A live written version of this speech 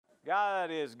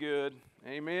God is good.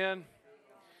 Amen.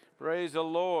 Praise the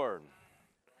Lord.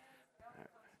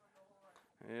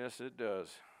 Yes, it does.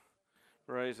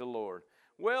 Praise the Lord.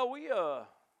 Well, we got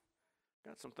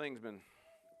some things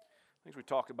we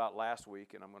talked about last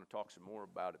week, and I'm going to talk some more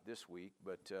about it this week.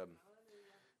 But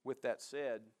with that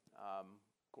said, of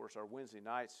course, our Wednesday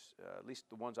nights, at least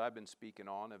the ones I've been speaking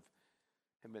on,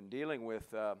 have been dealing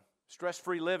with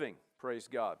stress-free living. Praise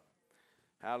God.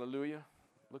 Hallelujah.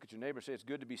 Look at your neighbor and say, it's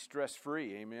good to be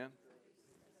stress-free. Amen.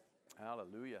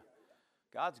 Hallelujah.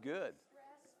 God's good.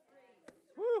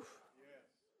 Woo.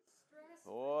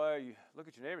 Boy, look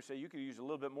at your neighbor and say, you could use a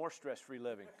little bit more stress-free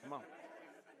living. Come on.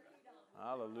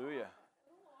 Hallelujah.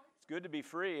 It's good to be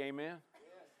free. Amen.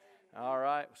 All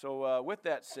right. So with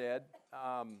that said,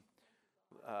 2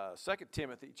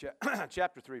 Timothy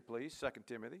chapter 3, please. 2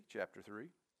 Timothy chapter 3.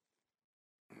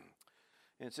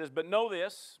 And it says, but know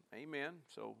this, amen.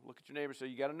 So look at your neighbor and say,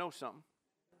 you got to know something.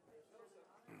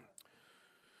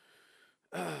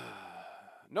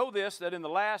 Know this, that in the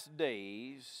last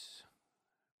days,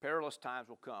 perilous times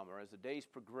will come, or as the days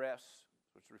progress,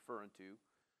 which it's referring to,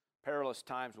 perilous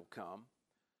times will come.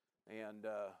 And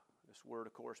this word,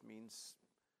 of course, means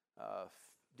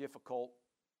difficult,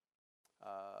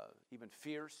 even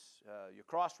fierce. Your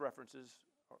cross-references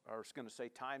are going to say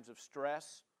times of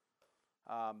stress.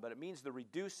 But it means the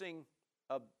reducing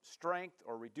of strength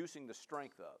or reducing the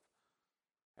strength of.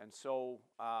 And so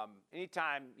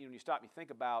anytime you stop and you think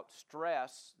about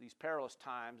stress, these perilous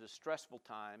times, the stressful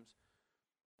times,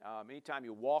 anytime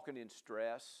you're walking in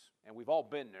stress, and we've all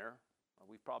been there,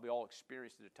 we've probably all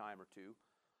experienced it a time or two,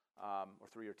 or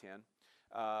 3 or 10.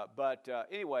 But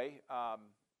anyway,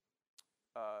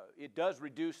 it does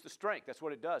reduce the strength. That's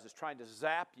what it does. It's trying to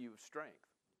zap you of strength.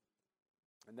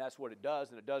 And that's what it does,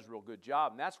 and it does a real good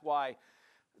job. And that's why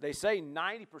they say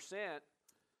 90%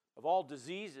 of all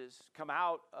diseases come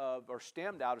out of or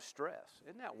stemmed out of stress.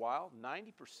 Isn't that wild?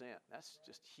 90%. That's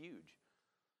just huge.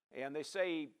 And they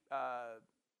say,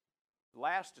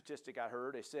 last statistic I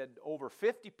heard, they said over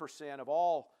 50% of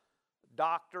all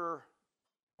doctor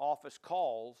office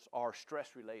calls are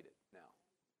stress-related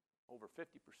now. Over 50%.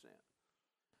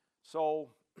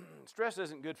 So stress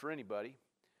isn't good for anybody.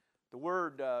 The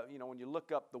word, when you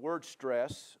look up the word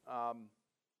stress,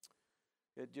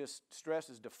 stress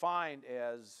is defined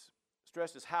as,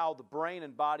 stress is how the brain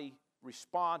and body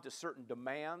respond to certain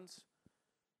demands,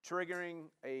 triggering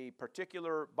a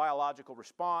particular biological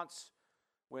response.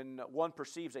 When one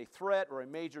perceives a threat or a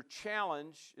major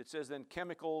challenge, it says then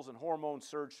chemicals and hormones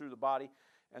surge through the body,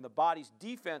 and the body's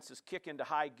defenses kick into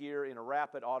high gear in a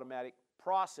rapid automatic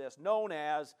process known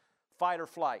as fight or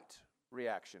flight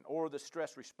reaction or the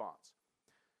stress response.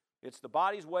 It's the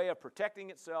body's way of protecting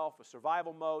itself, a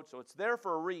survival mode, so it's there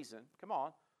for a reason. Come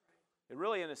on. It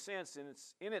really, in a sense,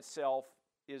 in itself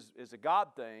is a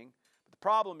God thing. But the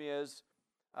problem is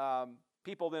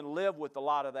people then live with a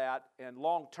lot of that, and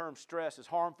long-term stress is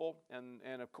harmful and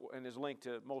is linked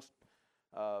to most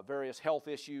various health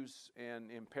issues and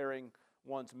impairing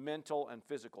one's mental and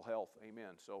physical health.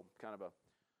 Amen. So kind of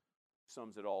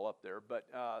sums it all up there. But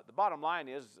the bottom line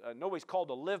is nobody's called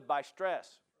to live by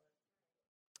stress.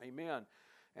 Amen.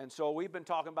 And so we've been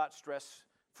talking about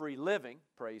stress-free living,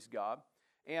 praise God.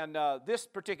 And this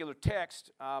particular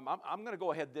text, I'm going to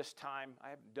go ahead this time.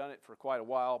 I haven't done it for quite a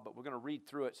while, but we're going to read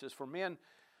through it. It says, for men,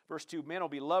 verse 2, men will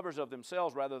be lovers of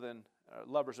themselves rather than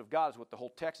lovers of God is what the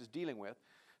whole text is dealing with.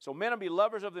 So men will be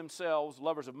lovers of themselves,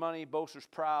 lovers of money, boasters,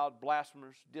 proud,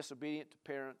 blasphemers, disobedient to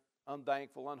parent,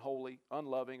 unthankful, unholy,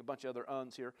 unloving, a bunch of other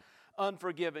uns here,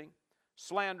 unforgiving,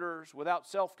 slanderers, without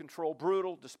self-control,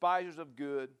 brutal, despisers of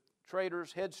good,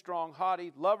 traitors, headstrong,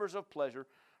 haughty, lovers of pleasure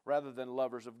rather than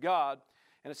lovers of God.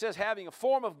 And it says, having a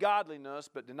form of godliness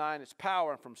but denying its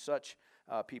power, and from such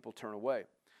people turn away.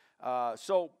 Of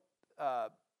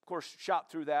course, shot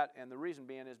through that, and the reason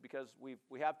being is because we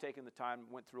have taken the time,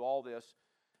 went through all this,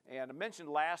 and I mentioned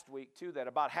last week, too, that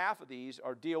about half of these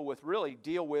deal with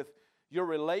your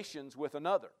relations with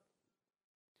another.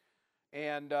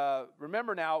 And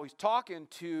remember now, he's talking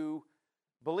to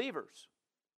believers.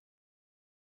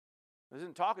 He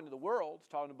isn't talking to the world, he's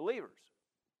talking to believers.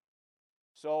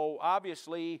 So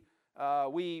obviously,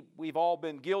 we've all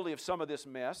been guilty of some of this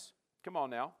mess. Come on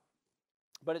now.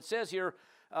 But it says here,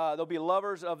 they'll be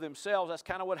lovers of themselves. That's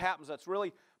kind of what happens. That's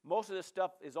really, most of this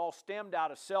stuff is all stemmed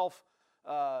out of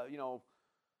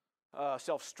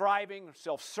self-striving,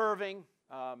 self-serving.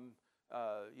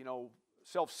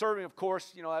 Self-serving, of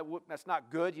course, that's not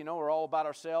good. We're all about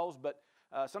ourselves, but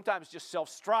sometimes just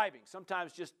self-striving.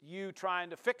 Sometimes just you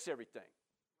trying to fix everything.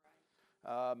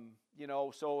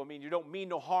 So, I mean, you don't mean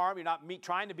no harm. You're not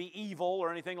trying to be evil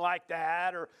or anything like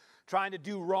that or trying to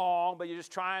do wrong, but you're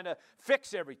just trying to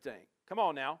fix everything. Come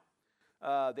on now.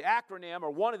 The acronym,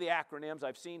 or one of the acronyms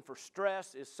I've seen for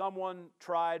stress, is someone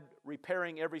tried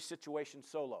repairing every situation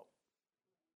solo.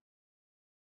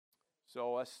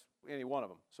 So that's any one of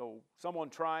them. So someone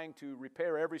trying to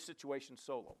repair every situation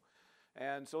solo.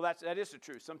 And so that is the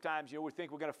truth. Sometimes we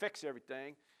think we're going to fix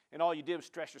everything, and all you did was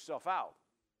stress yourself out.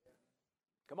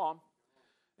 Come on.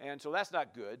 And so that's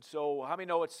not good. So how many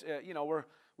know it's,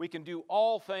 we can do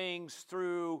all things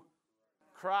through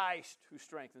Christ who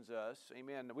strengthens us.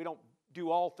 Amen. We don't do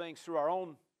all things through our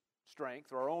own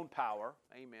strength or our own power.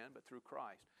 Amen. But through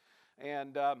Christ.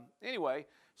 And anyway,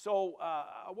 so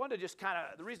I wanted to just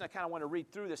the reason I kind of want to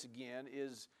read through this again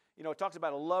is, it talks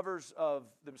about lovers of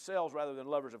themselves rather than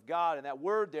lovers of God. And that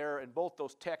word there in both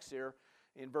those texts here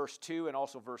in verse 2 and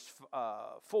also verse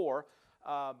 4,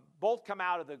 both come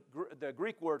out of the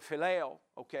Greek word phileo,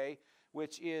 okay,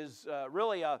 which is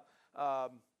really a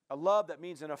love that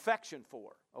means an affection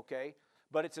for, okay?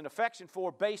 But it's an affection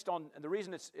for based on, and the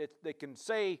reason they can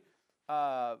say,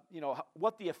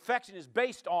 what the affection is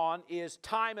based on is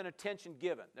time and attention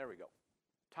given. There we go.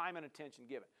 Time and attention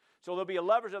given. So there'll be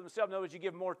lovers of themselves. In other words, you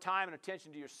give more time and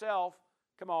attention to yourself,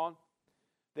 come on,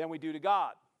 than we do to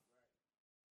God.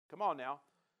 Come on now.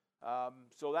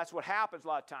 So that's what happens a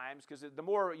lot of times, because the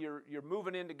more you're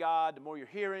moving into God, the more you're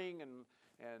hearing and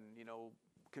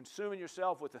consuming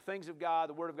yourself with the things of God,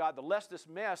 the Word of God, the less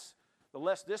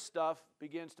this stuff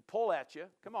begins to pull at you.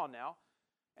 Come on now.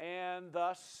 And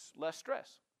thus, less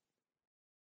stress.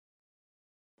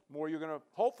 More you're going to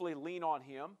hopefully lean on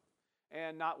Him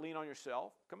and not lean on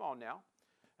yourself. Come on now.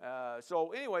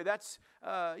 So anyway, that's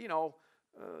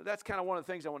that's kind of one of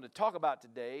the things I wanted to talk about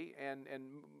today. And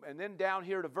then down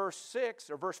here to verse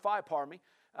 5,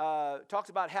 talks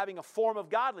about having a form of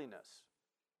godliness.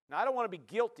 Now, I don't want to be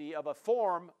guilty of a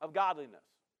form of godliness.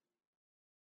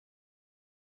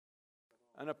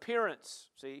 An appearance,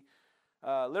 see,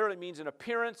 literally means an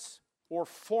appearance or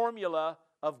formula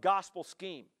of gospel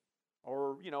scheme.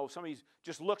 Or, somebody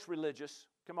just looks religious.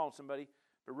 Come on, somebody.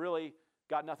 But really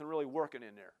got nothing really working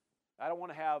in there. I don't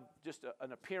want to have just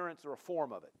an appearance or a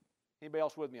form of it. Anybody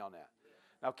else with me on that?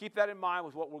 Now, keep that in mind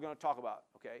with what we're going to talk about,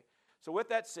 okay? So with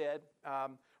that said,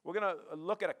 we're going to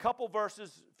look at a couple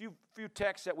verses, a few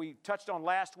texts that we touched on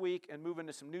last week and move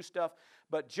into some new stuff.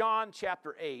 But John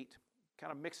chapter 8,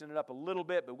 kind of mixing it up a little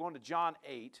bit, but we're going to John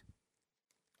 8.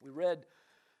 We read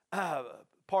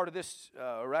part of this,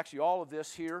 or actually all of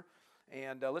this here,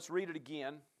 and let's read it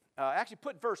again. Actually,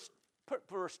 put verse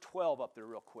 12 up there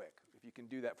real quick, if you can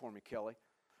do that for me, Kelly.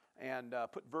 And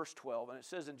put verse 12. And it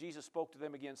says, and Jesus spoke to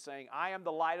them again, saying, I am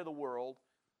the light of the world,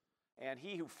 and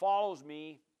he who follows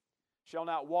me shall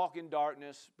not walk in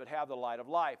darkness, but have the light of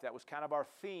life. That was kind of our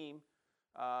theme.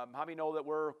 How many know that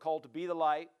we're called to be the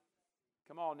light?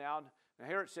 Come on now. Now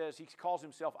here it says, he calls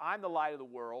himself, I'm the light of the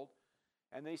world.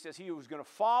 And then he says, he who is going to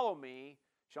follow me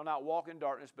shall not walk in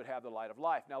darkness, but have the light of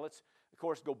life. Now let's, of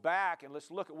course, go back and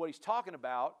let's look at what he's talking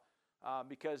about,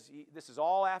 because this is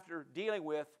all after dealing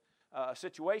with a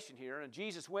situation here. And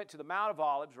Jesus went to the Mount of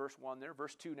Olives, verse 1 there,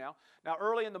 verse 2 now. Now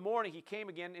early in the morning he came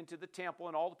again into the temple,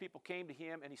 and all the people came to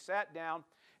him, and he sat down,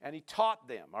 and he taught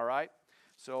them, all right?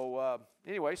 So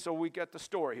anyway, so we got the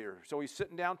story here. So he's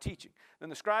sitting down teaching. Then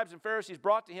the scribes and Pharisees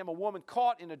brought to him a woman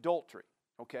caught in adultery,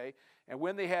 okay? And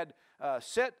when they had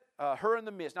set her in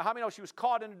the midst. Now how many know she was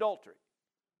caught in adultery?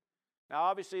 Now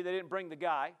obviously they didn't bring the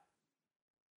guy.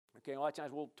 Okay, a lot of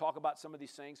times we'll talk about some of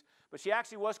these things. But she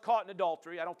actually was caught in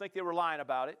adultery. I don't think they were lying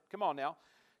about it. Come on now.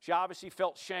 She obviously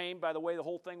felt shamed by the way the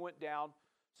whole thing went down.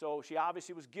 So she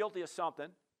obviously was guilty of something.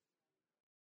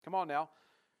 Come on now.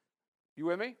 You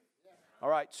with me? Yeah. All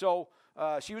right, so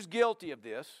she was guilty of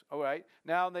this. All right.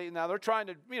 Now they're trying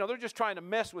to, they're just trying to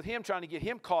mess with him, trying to get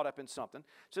him caught up in something.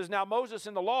 It says, now Moses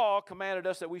in the law commanded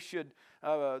us that we should,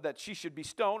 that she should be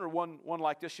stoned, or one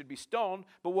like this should be stoned.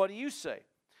 But what do you say?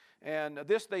 And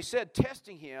this they said,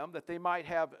 testing him, that they might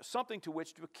have something to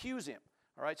which to accuse him.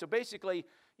 All right, so basically,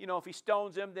 if he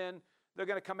stones him, then they're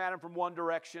going to come at him from one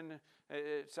direction.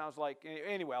 It sounds like,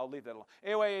 anyway, I'll leave that alone.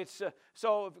 Anyway, it's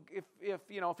so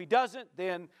if he doesn't,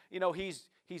 then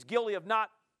he's guilty of not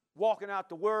walking out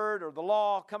the word or the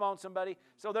law. Come on, somebody.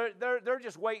 So they're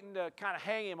just waiting to kind of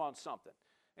hang him on something.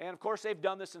 And of course, they've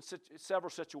done this in several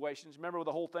situations. Remember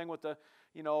the whole thing with the,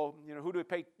 who do we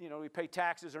pay, we pay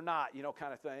taxes or not,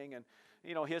 kind of thing. And,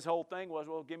 his whole thing was,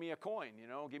 well, give me a coin,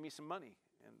 give me some money.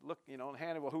 And look, and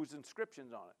hand him, well, whose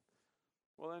inscription's on it?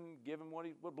 Well, then give him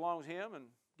what belongs to him, and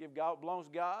give God what belongs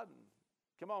to God. And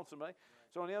come on, somebody.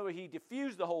 Right. So in the other way, he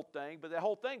diffused the whole thing, but the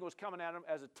whole thing was coming at him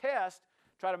as a test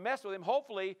try to mess with him,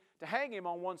 hopefully to hang him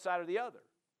on one side or the other.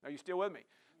 Are you still with me?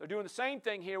 They're doing the same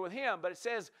thing here with him, but it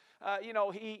says,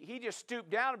 he just stooped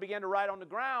down and began to write on the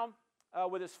ground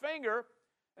with his finger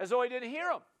as though he didn't hear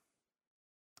him.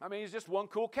 I mean, he's just one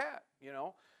cool cat,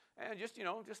 and just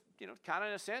kind of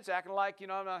in a sense acting like,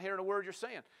 I'm not hearing a word you're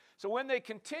saying. So when they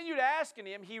continued asking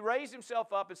him, he raised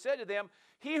himself up and said to them,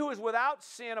 he who is without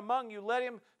sin among you, let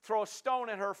him throw a stone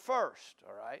at her first,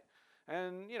 all right?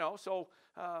 And,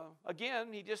 again,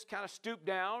 he just kind of stooped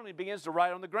down and he begins to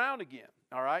write on the ground again,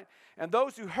 all right? And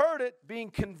those who heard it,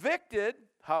 being convicted,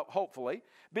 hopefully,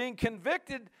 being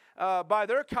convicted by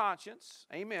their conscience,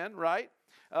 amen, right?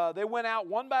 They went out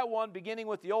one by one, beginning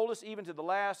with the oldest, even to the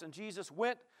last, and Jesus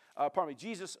was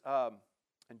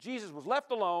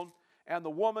left alone, and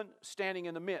the woman standing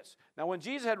in the midst. Now when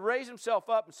Jesus had raised himself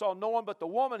up and saw no one but the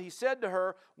woman, he said to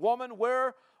her, Woman,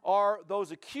 where are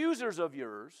those accusers of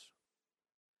yours?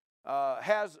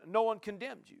 Has no one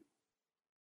condemned you?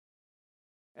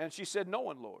 And she said, No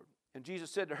one, Lord. And Jesus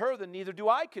said to her, Then neither do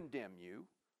I condemn you.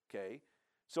 Okay,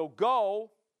 so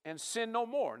go and sin no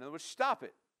more. In other words, stop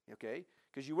it. Okay,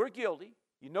 because you were guilty.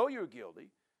 You know you were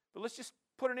guilty. But let's just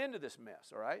put an end to this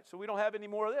mess, all right? So we don't have any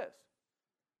more of this.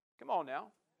 Come on now.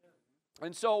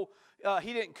 And so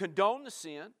he didn't condone the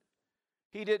sin.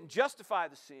 He didn't justify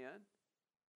the sin.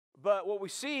 But what we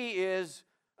see is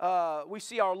we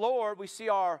see our Lord, we see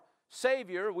our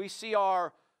Savior, we see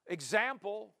our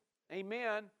example,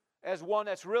 amen, as one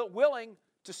that's willing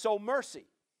to show mercy.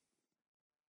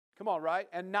 Come on, right?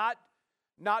 And not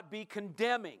be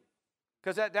condemning.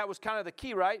 Because that was kind of the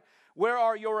key, right? Where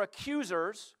are your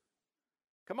accusers?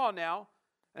 Come on now.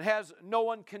 And has no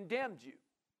one condemned you?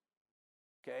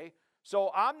 Okay?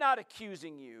 So I'm not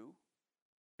accusing you,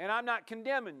 and I'm not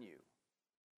condemning you.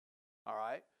 All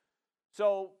right?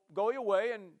 So go your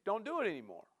way and don't do it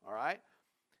anymore. All right?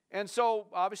 And so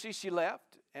obviously she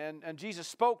left, and Jesus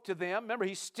spoke to them. Remember,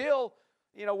 he's still,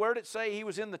 where did it say he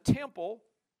was in the temple?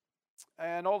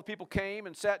 And all the people came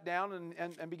and sat down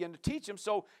and began to teach him.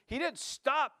 So he didn't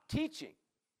stop teaching,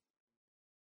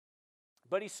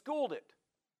 but he schooled it.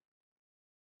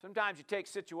 Sometimes you take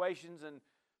situations, and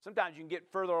sometimes you can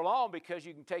get further along because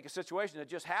you can take a situation that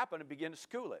just happened and begin to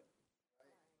school it.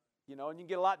 And you can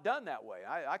get a lot done that way.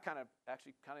 I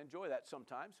actually enjoy that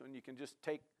sometimes, when you can just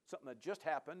take something that just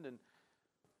happened and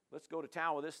let's go to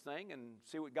town with this thing and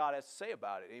see what God has to say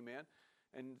about it. Amen.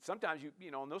 And sometimes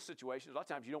in those situations, a lot of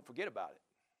times you don't forget about it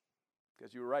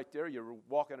because you were right there, you were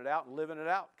walking it out and living it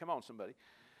out. Come on, somebody.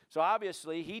 So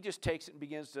obviously, he just takes it and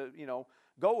begins to,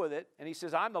 go with it. And he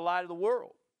says, I'm the light of the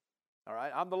world. All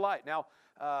right, I'm the light. Now,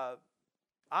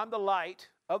 I'm the light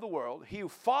of the world. He who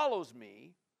follows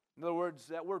me, in other words,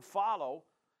 that word follow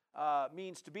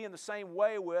means to be in the same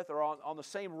way with or on the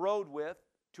same road with,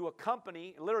 to accompany.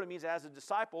 It literally means as a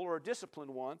disciple or a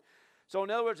disciplined one. So in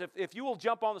other words, if you will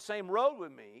jump on the same road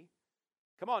with me,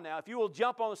 come on now, if you will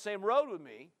jump on the same road with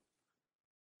me,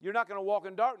 you're not going to walk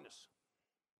in darkness.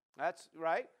 That's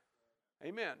right.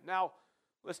 Amen. Now,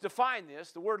 let's define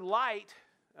this. The word light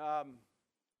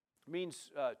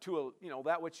means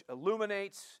that which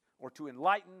illuminates or to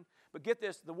enlighten. But get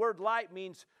this, the word light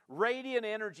means radiant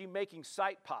energy making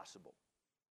sight possible.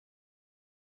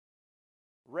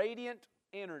 Radiant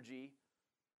energy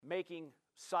making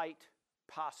sight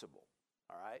possible.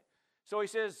 All right? So he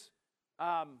says,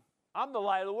 I'm the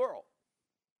light of the world.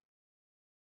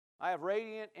 I have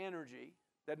radiant energy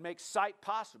that makes sight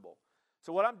possible.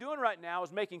 So what I'm doing right now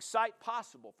is making sight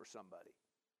possible for somebody.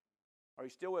 Are you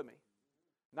still with me?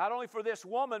 Not only for this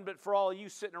woman, but for all of you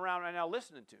sitting around right now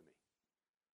listening to me.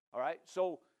 All right?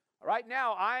 So right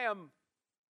now I am,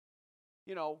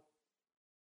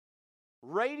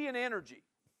 radiant energy.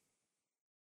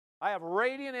 I have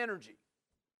radiant energy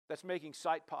that's making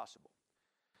sight possible.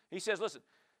 He says, listen,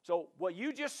 so what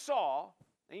you just saw,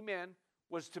 amen,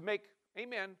 was to make,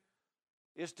 amen,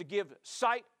 is to give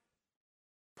sight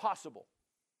possible.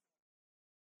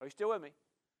 Are you still with me?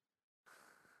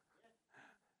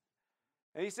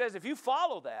 And he says, if you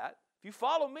follow that, if you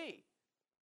follow me,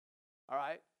 all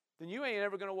right, then you ain't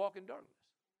ever going to walk in darkness.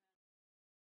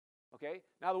 Okay?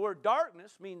 Now the word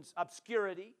darkness means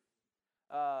obscurity,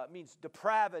 means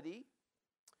depravity.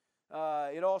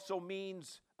 It also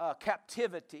means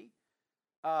captivity.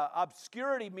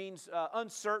 Obscurity means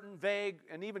uncertain, vague,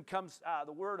 and even comes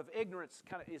the word of ignorance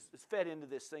kind of is fed into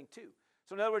this thing too.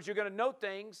 So in other words, you're going to know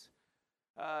things,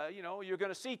 you're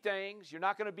going to see things, you're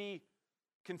not going to be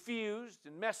confused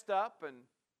and messed up. And,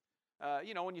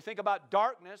 when you think about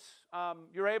darkness,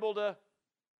 you're able to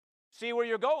see where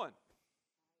you're going.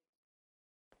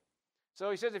 So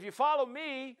he says, if you follow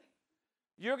me,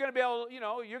 you're going to be able,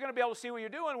 you're going to be able to see where you're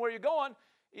doing, where you're going.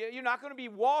 you're not going to be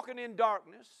walking in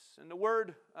darkness. And the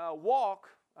word walk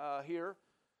here,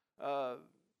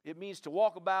 it means to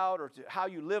walk about or to how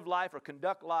you live life or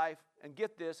conduct life. And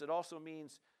get this, it also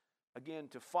means, again,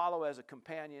 to follow as a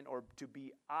companion or to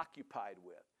be occupied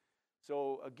with.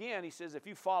 So again, he says, if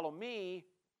you follow me,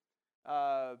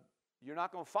 you're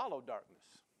not going to follow darkness.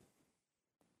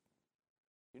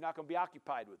 You're not going to be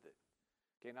occupied with it.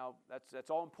 Okay, now that's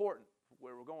all important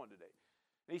where we're going today.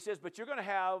 And he says, but you're going to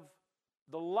have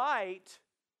the light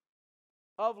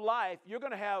of life. You're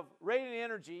going to have radiant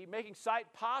energy, making sight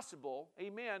possible.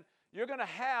 Amen. You're going to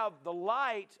have the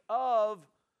light of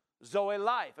Zoe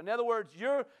life. In other words,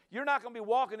 you're not going to be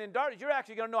walking in darkness. You're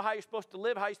actually going to know how you're supposed to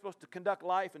live, how you're supposed to conduct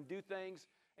life and do things.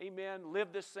 Amen.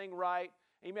 Live this thing right.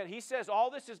 Amen. He says all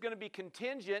this is going to be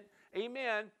contingent,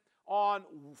 amen, on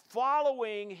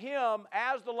following him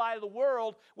as the light of the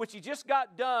world, which he just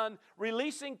got done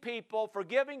releasing people,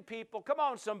 forgiving people. Come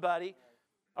on, somebody.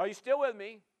 Are you still with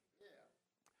me? Yeah.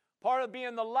 Part of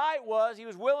being the light was he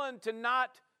was willing to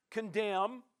not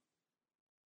condemn,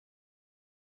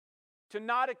 to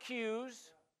not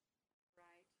accuse. Right.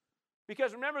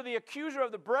 Because remember, the accuser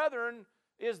of the brethren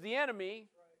is the enemy.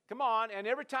 Come on, and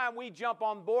every time we jump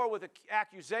on board with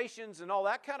accusations and all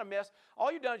that kind of mess, all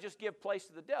you've done is just give place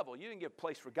to the devil. You didn't give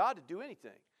place for God to do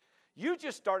anything. You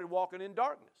just started walking in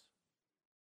darkness.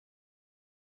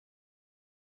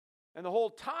 And the whole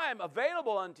time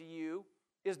available unto you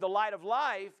is the light of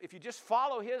life. If you just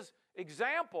follow his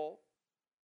example,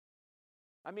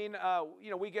 I mean,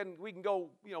 we can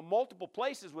go, multiple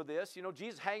places with this.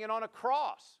 Jesus hanging on a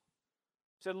cross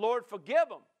said, Lord, forgive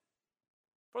them,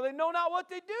 for they know not what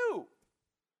they do.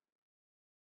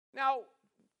 Now,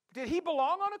 did he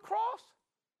belong on a cross?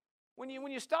 When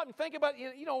you stop and think about,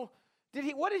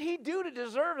 what did he do to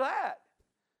deserve that?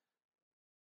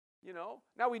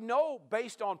 Now we know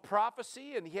based on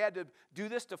prophecy, and he had to do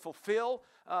this to fulfill,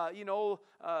 in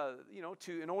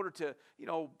order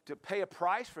to pay a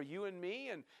price for you and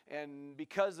me, and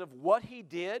because of what he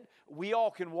did, we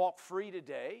all can walk free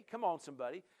today. Come on,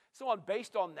 somebody. So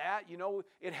based on that,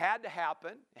 it had to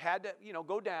happen, had to,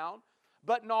 go down.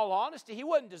 But in all honesty, he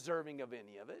wasn't deserving of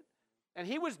any of it. And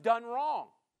he was done wrong.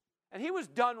 And he was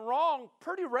done wrong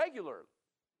pretty regularly.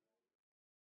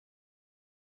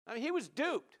 I mean, he was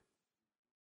duped.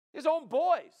 His own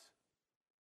boys.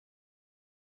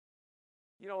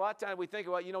 A lot of times we think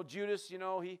about, Judas,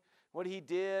 what he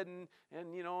did,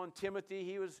 and Timothy,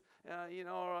 he was, he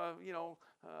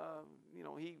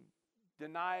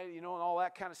denied, and all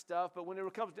that kind of stuff. But when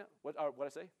it comes down, what I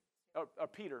say? Or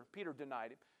Peter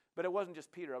denied him. But it wasn't just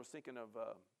Peter. I was thinking of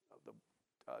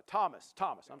Thomas,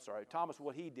 I'm sorry. Thomas,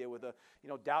 what he did with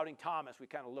doubting Thomas, we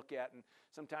kind of look at, and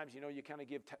sometimes, you kind of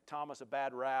give Thomas a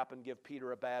bad rap and give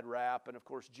Peter a bad rap, and of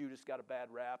course Judas got a bad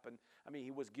rap, and I mean,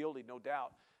 he was guilty, no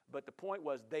doubt. But the point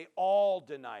was, they all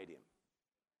denied him.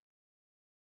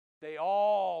 They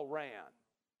all ran.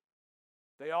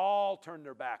 They all turned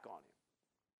their back on him.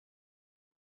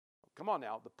 Come on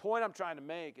now, the point I'm trying to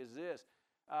make is this.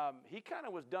 He kind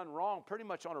of was done wrong pretty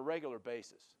much on a regular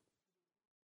basis.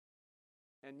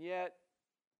 And yet,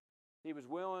 he was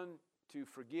willing to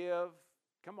forgive.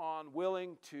 Come on,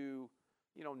 willing to,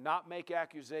 not make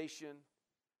accusation.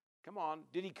 Come on.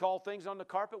 Did he call things on the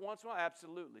carpet once in a while?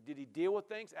 Absolutely. Did he deal with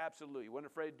things? Absolutely. He wasn't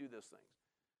afraid to do those things.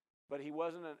 But he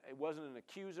wasn't an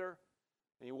accuser,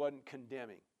 and he wasn't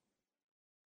condemning.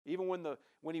 Even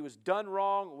when he was done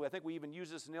wrong, I think we even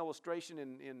use this in illustration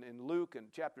in Luke in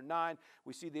chapter 9.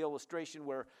 We see the illustration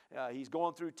where he's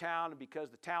going through town, and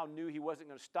because the town knew he wasn't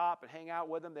going to stop and hang out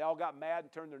with them, they all got mad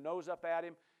and turned their nose up at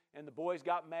him. And the boys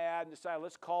got mad and decided,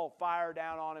 let's call fire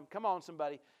down on him. Come on,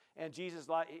 somebody. And Jesus,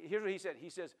 here's what he said.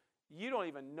 He says, you don't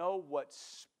even know what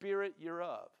spirit you're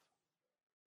of.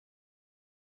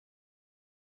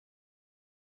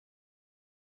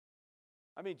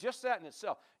 I mean, just that in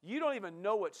itself. You don't even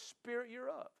know what spirit you're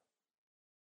of.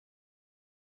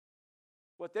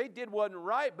 What they did wasn't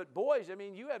right, but boys, I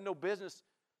mean, you have no business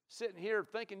sitting here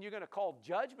thinking you're going to call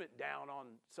judgment down on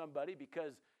somebody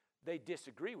because they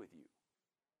disagree with you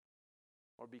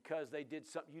or because they did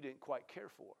something you didn't quite care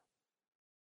for.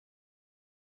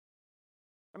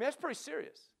 I mean, that's pretty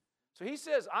serious. So he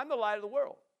says, I'm the light of the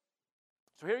world.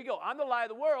 So here you go. I'm the light of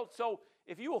the world. So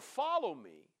if you will follow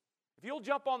me, if you'll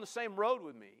jump on the same road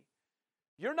with me,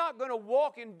 you're not going to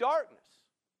walk in darkness.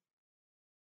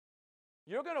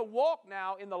 You're going to walk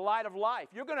now in the light of life.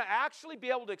 You're going to actually be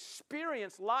able to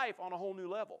experience life on a whole new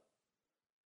level.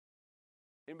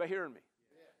 Anybody hearing me?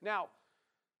 Yeah. Now,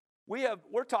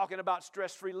 we're talking about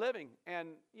stress-free living. And,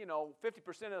 50%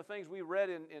 of the things we read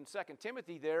in 2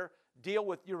 Timothy there deal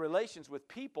with your relations with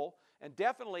people. And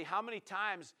definitely how many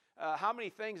times, how many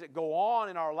things that go on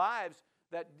in our lives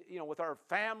that, with our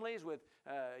families, with,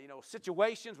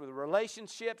 situations, with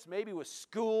relationships, maybe with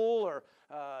school or,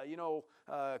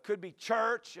 could be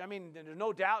church. I mean, there's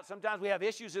no doubt sometimes we have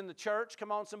issues in the church.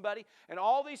 Come on, somebody. And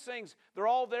all these things, they're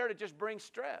all there to just bring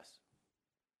stress.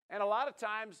 And a lot of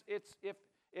times it's,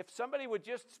 if somebody would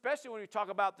just, especially when we talk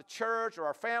about the church or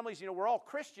our families, we're all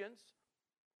Christians.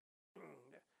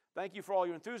 Thank you for all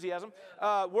your enthusiasm.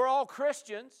 We're all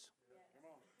Christians.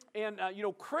 And,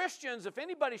 Christians, if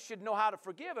anybody should know how to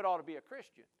forgive, it ought to be a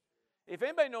Christian. If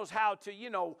anybody knows how to,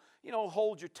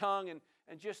 hold your tongue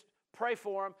and just pray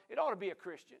for them, it ought to be a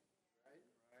Christian.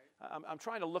 I'm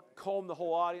trying to comb the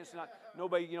whole audience, not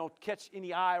nobody, catch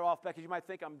any eye off because you might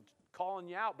think I'm calling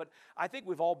you out. But I think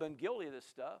we've all been guilty of this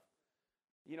stuff.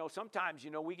 Sometimes,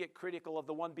 we get critical of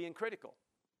the one being critical.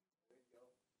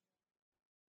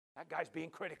 That guy's being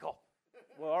critical.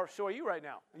 Well, so are you right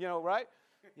now. Right?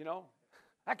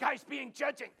 That guy's being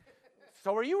judging.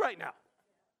 So are you right now.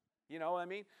 You know what I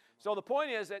mean? So the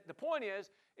point is that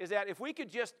if we could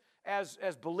just, as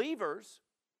believers,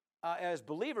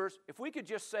 if we could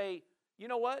just say, you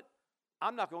know what?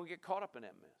 I'm not going to get caught up in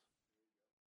that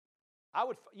mess.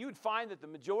 You would find that the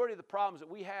majority of the problems that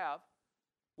we have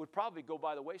would probably go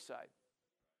by the wayside.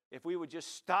 If we would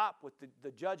just stop with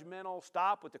the judgmental,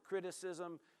 stop with the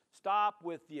criticism, stop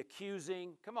with the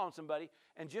accusing, come on somebody,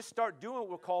 and just start doing what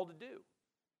we're called to do.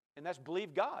 And that's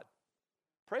believe God.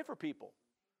 Pray for people.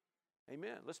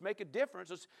 Amen. Let's make a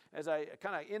difference. As I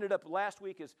kind of ended up last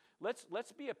week,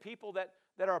 let's be a people that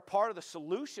are a part of the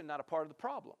solution, not a part of the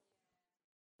problem.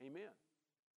 Amen.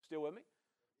 Still with me?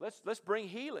 Let's bring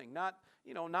healing, not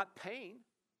pain.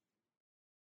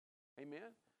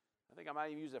 Amen. I think I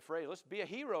might even use that phrase. Let's be a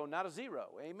hero, not a zero.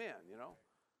 Amen.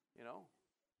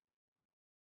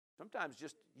 Sometimes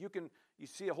just you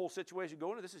see a whole situation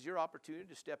going, and this is your opportunity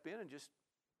to step in and just,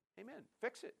 amen,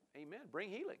 fix it. Amen. Bring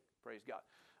healing. Praise God.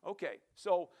 Okay.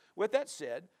 So with that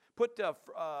said, put John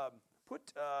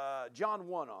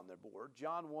 1 on the board.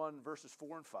 John 1 verses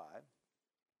 4 and 5.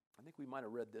 I think we might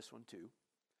have read this one too,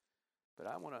 but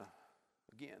I want to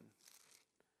again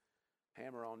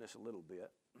hammer on this a little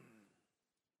bit.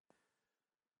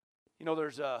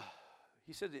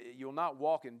 He said that you'll not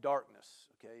walk in darkness,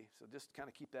 okay? So just kind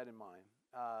of keep that in mind.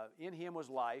 In him was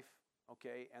life,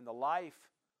 okay? And the life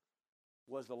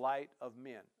was the light of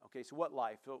men. Okay, so what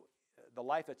life? So the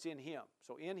life that's in him.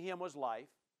 So in him was life,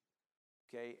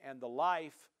 okay? And the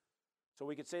life, so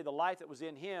we could say the life that was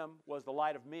in him was the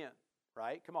light of men,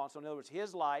 right? Come on, so in other words,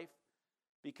 his life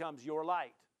becomes your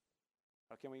light.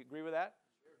 Can we agree with that?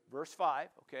 Sure. Verse 5,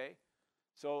 okay?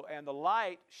 So, and the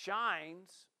light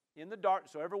shines in the dark.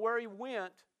 So everywhere he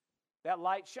went, that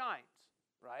light shines,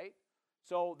 right?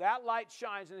 So that light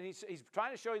shines, and he's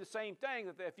trying to show you the same thing,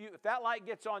 that if that light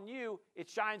gets on you, it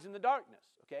shines in the darkness,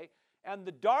 okay? And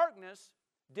the darkness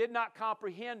did not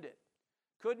comprehend it.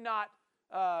 Could not,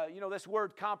 this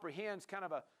word comprehends kind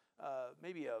of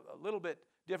maybe a little bit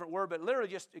different word, but literally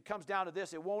just it comes down to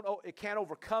this. It can't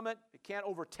overcome it. It can't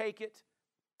overtake it.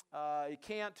 It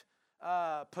can't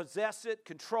possess it,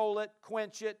 control it,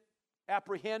 quench it,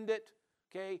 apprehend it,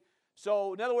 okay?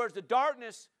 So, in other words, the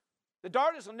darkness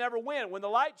will never win. When the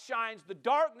light shines, the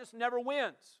darkness never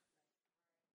wins.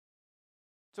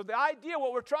 So the idea,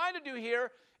 what we're trying to do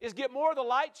here is get more of the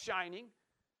light shining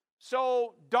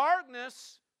so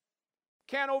darkness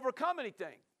can't overcome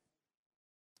anything.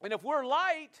 And if we're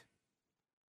light,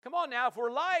 come on now, if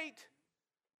we're light,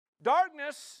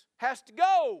 darkness has to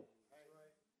go.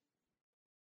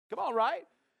 Come on, right?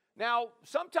 Now,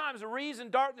 sometimes the reason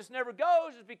darkness never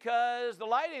goes is because the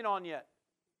light ain't on yet.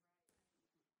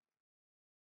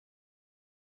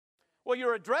 Well,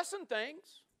 you're addressing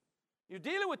things, you're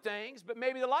dealing with things, but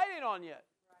maybe the light ain't on yet.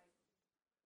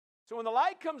 So when the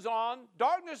light comes on,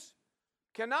 darkness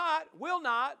cannot, will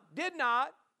not, did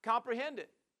not comprehend it,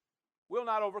 will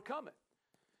not overcome it.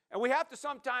 And we have to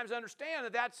sometimes understand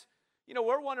that's,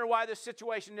 we're wondering why this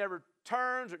situation never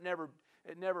turns, or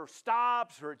it never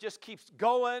stops, or it just keeps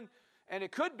going. And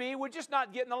it could be we're just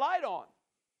not getting the light on.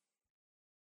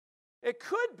 It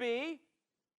could be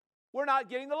we're not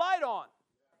getting the light on.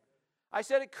 I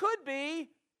said it could be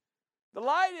the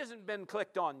light hasn't been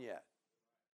clicked on yet.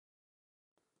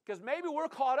 Because maybe we're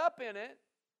caught up in it,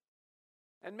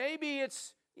 and maybe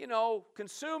it's,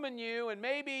 consuming you, and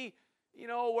maybe,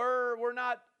 we're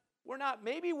not,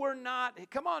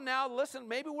 come on now, listen,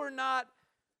 maybe we're not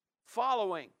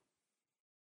following.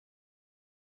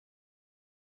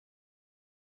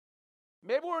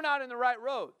 Maybe we're not in the right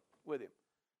road. with him.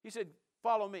 He said,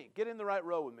 follow me. Get in the right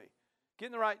row with me. Get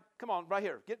in the right, come on, right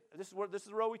here. This is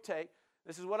the row we take.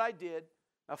 This is what I did.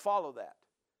 Now follow that.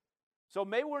 So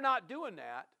maybe we're not doing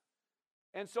that.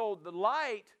 And so the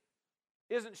light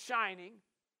isn't shining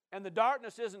and the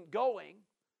darkness isn't going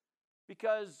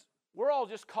because we're all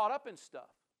just caught up in stuff.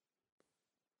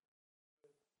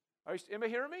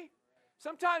 Anybody hearing me?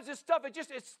 Sometimes this stuff,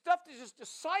 it's stuff that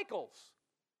just cycles.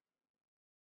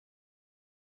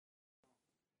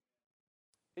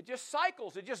 It just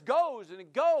cycles. It just goes and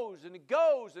it goes and it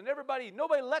goes. And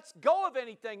nobody lets go of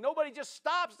anything. Nobody just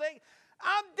stops saying,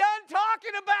 I'm done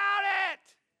talking about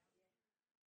it.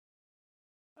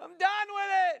 I'm done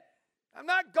with it. I'm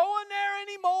not going there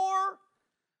anymore.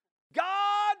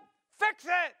 God, fix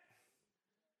it.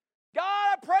 God,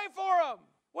 I pray for them.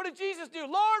 What did Jesus do?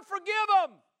 Lord, forgive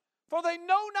them, for they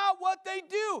know not what they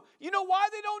do. You know why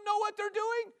they don't know what they're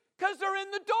doing? Because they're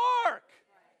in the dark.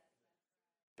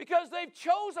 Because they've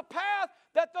chose a path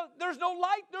that there's no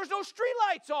light, there's no street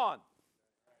lights on.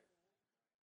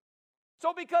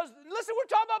 So because, listen, we're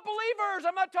talking about believers.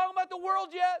 I'm not talking about the world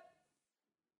yet.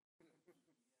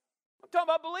 I'm talking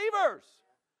about believers.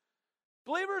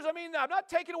 Believers, I mean, I'm not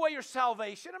taking away your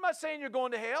salvation. I'm not saying you're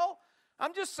going to hell.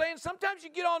 I'm just saying sometimes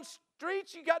you get on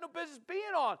streets you got no business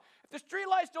being on. If the street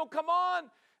lights don't come on,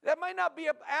 that might not be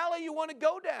an alley you want to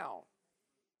go down.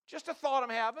 Just a thought I'm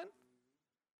having.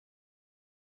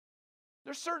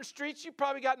 There's certain streets you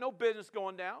probably got no business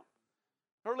going down,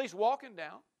 or at least walking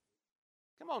down.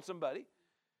 Come on, somebody.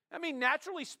 I mean,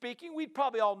 naturally speaking, we'd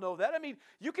probably all know that. I mean,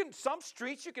 some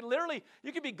streets, you can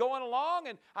be going along,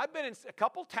 and I've been in a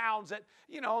couple towns that,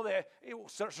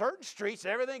 certain streets,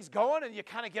 everything's going, and you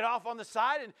kind of get off on the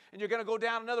side, and you're going to go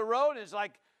down another road, and it's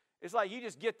like you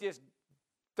just get this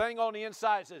thing on the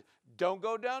inside that says, don't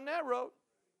go down that road.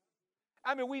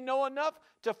 I mean, we know enough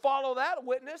to follow that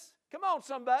witness. Come on,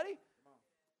 somebody.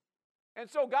 And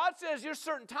so God says there's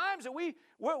certain times that we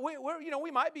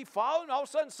might be following, all of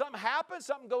a sudden something happens,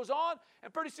 something goes on,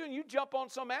 and pretty soon you jump on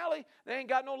some alley, they ain't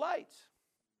got no lights.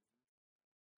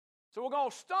 So we're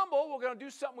going to stumble, we're going to do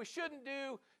something we shouldn't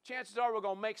do. Chances are we're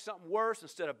going to make something worse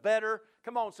instead of better.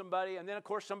 Come on, somebody. And then, of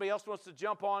course, somebody else wants to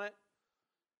jump on it.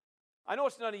 I know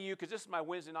it's none of you because this is my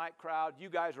Wednesday night crowd. You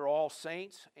guys are all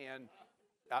saints, and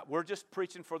we're just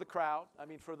preaching for the crowd. I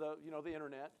mean, for the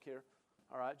internet here.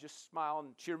 All right, just smile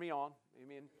and cheer me on. I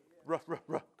mean,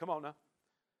 come on now.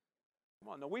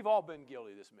 Come on now. We've all been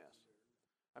guilty of this mess.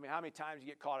 I mean, how many times you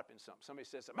get caught up in something? Somebody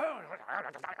says something.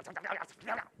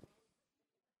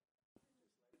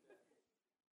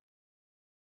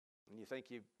 And you think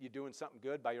you're doing something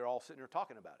good by you're all sitting there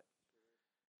talking about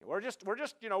it. We're just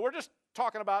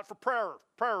talking about it for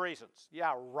prayer reasons.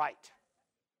 Yeah, right.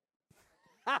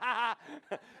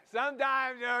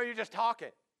 Sometimes, you're just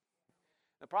talking.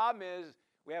 The problem is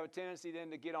we have a tendency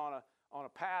then to get on a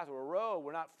path or a road.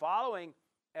 We're not following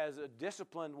as a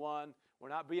disciplined one. We're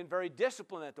not being very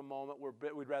disciplined at the moment.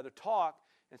 We'd rather talk,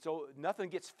 and so nothing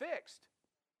gets fixed.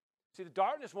 See, the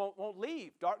darkness won't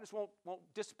leave. Darkness won't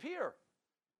disappear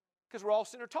because we're all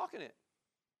sitting there talking it.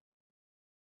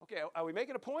 Okay, are we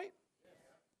making a point?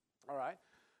 All right.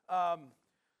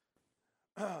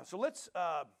 So let's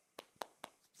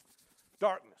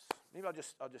darkness. Maybe I'll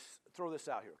just throw this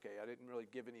out here, okay? I didn't really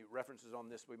give any references on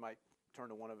this. We might turn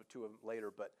to two of them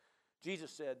later. But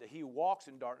Jesus said that he who walks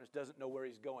in darkness doesn't know where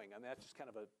he's going. And that's just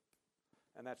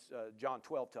and that's John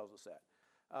 12 tells us that.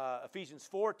 Ephesians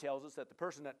 4 tells us that the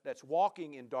person that's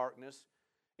walking in darkness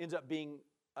ends up being,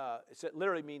 it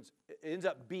literally means, ends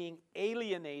up being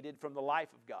alienated from the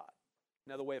life of God.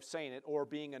 Another way of saying it, or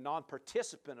being a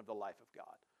non-participant of the life of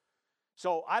God.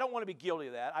 So I don't want to be guilty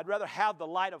of that. I'd rather have the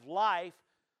light of life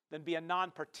than be a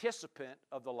non-participant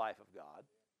of the life of God.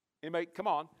 Anybody, come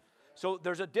on. So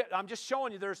I'm just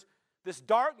showing you there's this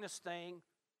darkness thing.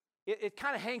 It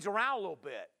kind of hangs around a little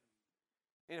bit.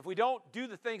 And if we don't do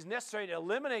the things necessary to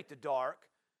eliminate the dark,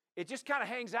 it just kind of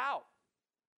hangs out.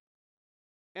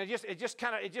 And it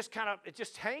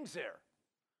just hangs there.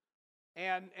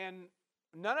 And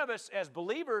none of us as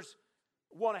believers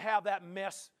want to have that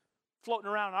mess floating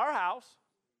around in our house.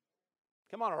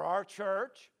 Come on, or our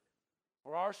church.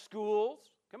 Or our schools.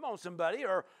 Come on, somebody.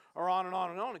 Or on and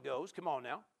on and on it goes. Come on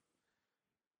now.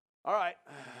 All right.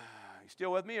 You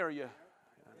still with me, or you?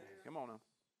 Come on now.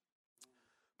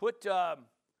 Put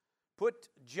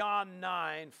John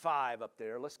 9:5 up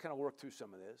there. Let's kind of work through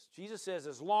some of this. Jesus says,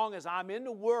 as long as I'm in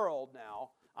the world now,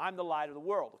 I'm the light of the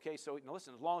world. Okay, so now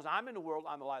listen, as long as I'm in the world,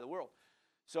 I'm the light of the world.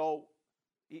 So,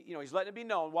 he's letting it be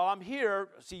known. While I'm here,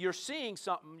 see, you're seeing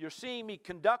something. You're seeing me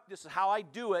conduct this. Is how I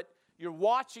do it. You're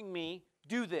watching me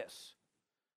do this,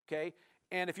 okay?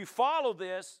 And if you follow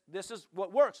this, this is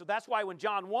what works. So that's why when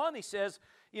John 1, he says,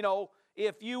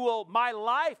 if you will, my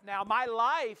life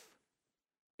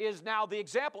is now the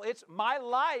example. It's my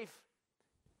life,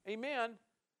 amen,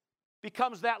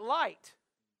 becomes that light.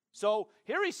 So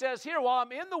here he says, while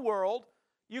I'm in the world,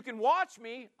 you can watch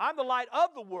me. I'm the light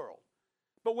of the world.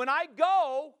 But when I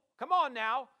go, come on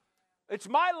now, it's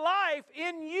my life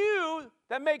in you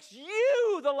that makes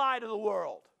you the light of the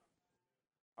world.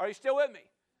 Are you still with me?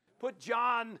 Put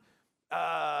John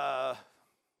 5,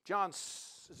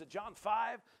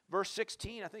 verse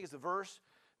 16, I think is the verse.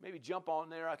 Maybe jump on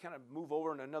there. I kind of move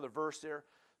over in another verse there.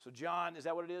 So John, is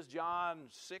that what it is? John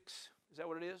 6, is that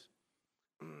what it is?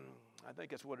 I think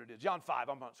that's what it is. John 5,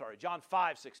 I'm sorry. John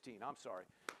 5:16, I'm sorry.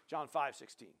 John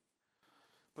 5:16.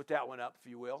 Put that one up, if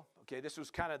you will. Okay, this was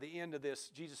kind of the end of this.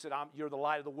 Jesus said, you're the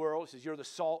light of the world. He says, you're the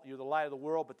salt, you're the light of the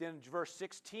world. But then in verse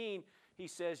 16, he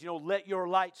says, let your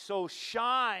light so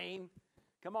shine.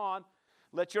 Come on.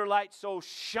 Let your light so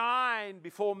shine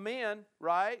before men,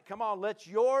 right? Come on, let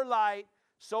your light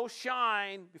so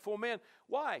shine before men.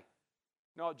 Why?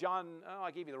 No, John,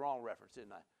 I gave you the wrong reference,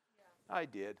 didn't I? Yeah. I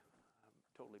did.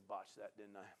 I totally botched that,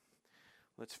 didn't I?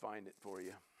 Let's find it for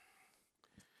you.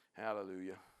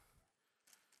 Hallelujah.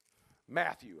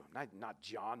 Matthew, not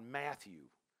John, Matthew.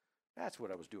 That's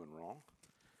what I was doing wrong.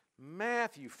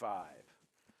 Matthew 5.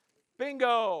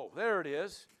 Bingo! There it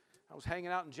is. I was hanging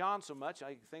out in John so much,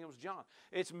 I think it was John.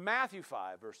 It's Matthew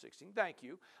 5, verse 16. Thank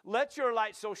you. Let your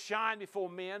light so shine before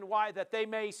men. Why? That they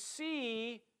may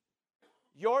see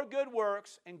your good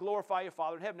works and glorify your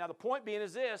Father in heaven. Now, the point being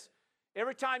is this.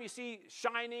 Every time you see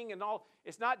shining and all,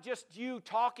 it's not just you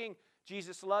talking,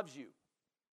 Jesus loves you.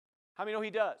 How many know He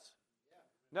does?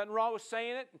 Yeah. Nothing wrong with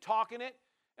saying it and talking it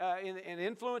and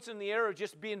influencing the air or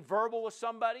just being verbal with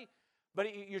somebody.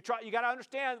 But you got to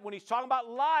understand, when He's talking about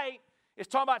light, it's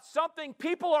talking about something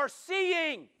people are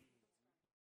seeing.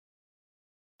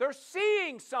 They're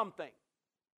seeing something.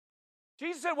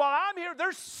 Jesus said, while I'm here,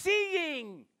 they're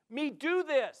seeing me do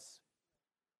this.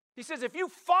 He says, if you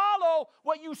follow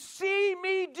what you see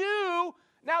me do,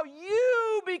 now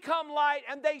you become light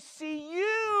and they see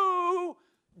you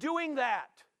doing that.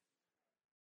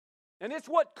 And it's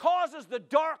what causes the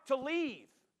dark to leave.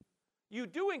 You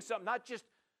doing something, not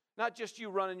just you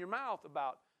running your mouth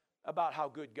about how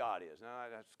good God is. Now,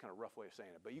 that's kind of a rough way of saying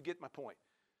it, but you get my point.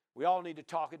 We all need to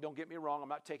talk it. Don't get me wrong. I'm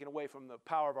not taking away from the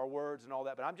power of our words and all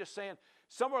that, but I'm just saying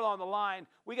somewhere along the line,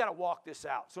 we got to walk this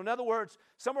out. So in other words,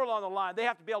 somewhere along the line, they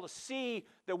have to be able to see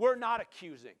that we're not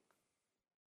accusing,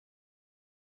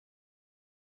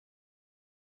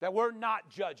 that we're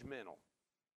not judgmental,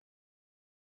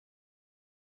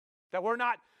 that we're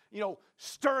not,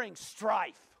 stirring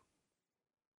strife.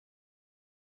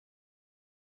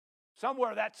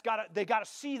 Somewhere they got to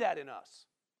see that in us.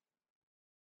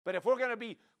 But if we're going to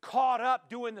be caught up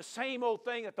doing the same old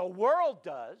thing that the world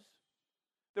does,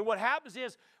 then what happens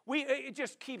is it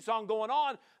just keeps on going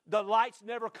on. The lights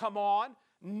never come on.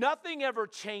 Nothing ever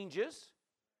changes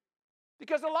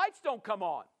because the lights don't come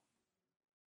on.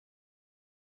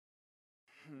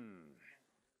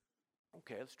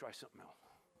 Okay, let's try something else.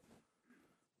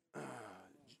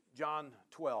 John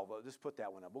 12. Just put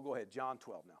that one up. We'll go ahead. John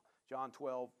 12 now. John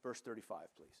 12, verse 35,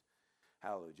 please.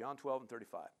 Hallelujah. John 12 and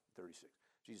 35, 36.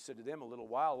 Jesus said to them, a little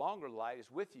while longer the light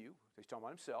is with you. He's talking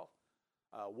about Himself.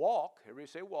 Walk. Everybody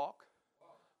say walk.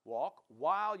 Walk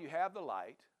while you have the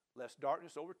light, lest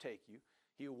darkness overtake you.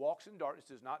 He who walks in darkness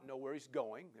does not know where he's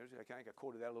going. I think I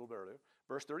quoted that a little bit earlier.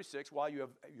 Verse 36, while you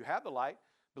have the light,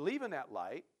 believe in that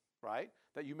light, right,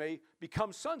 that you may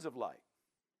become sons of light.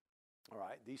 All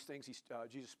right, these things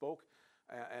Jesus spoke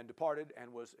and departed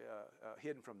and was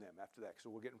hidden from them after that. So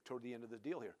we're getting toward the end of the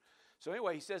deal here. So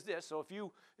anyway, He says this. So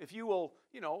if you will,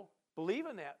 believe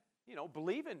in that,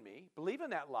 believe in me, believe in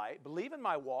that light, believe in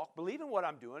my walk, believe in what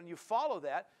I'm doing, and you follow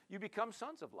that, you become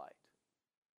sons of light.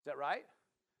 Is that right?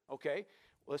 Okay.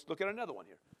 Well, let's look at another one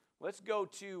here. Let's go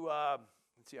to,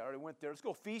 let's see, I already went there. Let's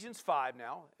go Ephesians 5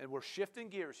 now, and we're shifting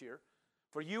gears here.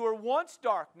 For you were once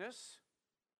darkness,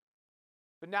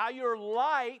 but now you're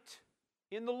light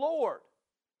in the Lord.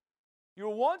 You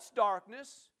were once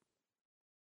darkness,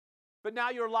 but now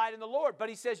you're light in the Lord. But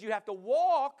He says you have to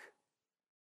walk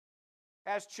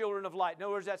as children of light. In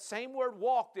other words, that same word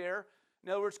walk there,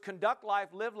 in other words, conduct life,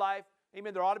 live life.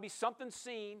 Amen. There ought to be something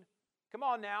seen. Come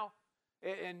on now.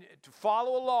 And to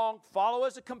follow along, follow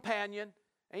as a companion.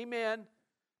 Amen.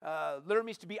 Literally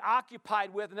means to be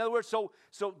occupied with. In other words, so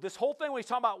this whole thing when He's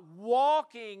talking about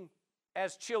walking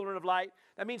as children of light,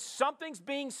 that means something's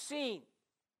being seen.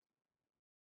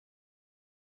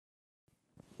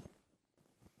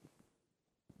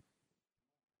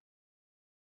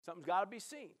 Something's got to be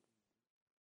seen.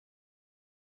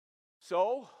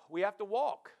 So we have to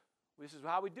walk. This is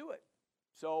how we do it.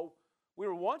 So we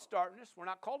were once darkness. We're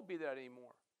not called to be that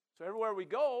anymore. So everywhere we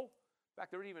go, in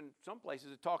fact, there are even some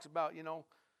places it talks about, are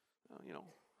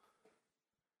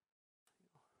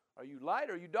you light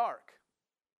or are you dark?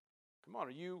 Come on, are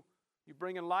you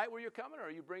bringing light where you're coming, or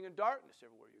are you bringing darkness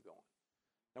everywhere you're going?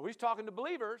 Now, he's talking to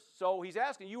believers, so he's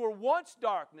asking, you were once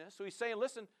darkness. So he's saying,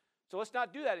 listen, so let's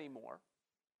not do that anymore.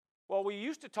 Well, we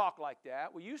used to talk like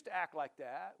that. We used to act like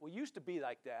that. We used to be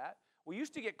like that. We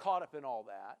used to get caught up in all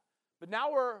that. But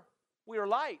now we are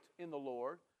light in the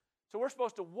Lord, so we're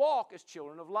supposed to walk as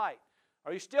children of light.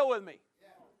 Are you still with me? Yeah.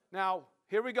 Now,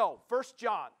 here we go. 1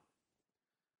 John.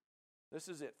 This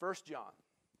is it, 1 John.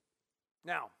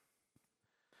 Now,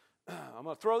 I'm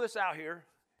going to throw this out here.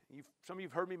 Some of you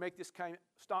have heard me make this kind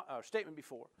of statement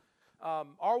before.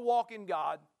 Our walk in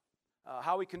God,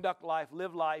 how we conduct life,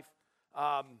 live life,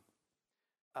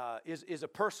 is a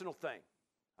personal thing.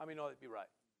 How many know that'd be right?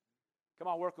 Come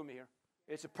on, work with me here.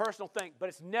 It's a personal thing, but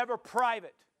it's never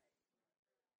private.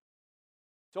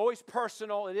 It's always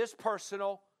personal. It is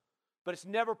personal, but it's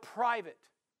never private.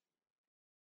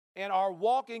 And our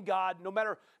walk in God, no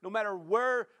matter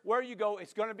where you go,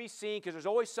 it's going to be seen, because there's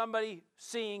always somebody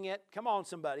seeing it. Come on,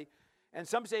 somebody. And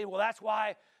some say, well, that's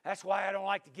why I don't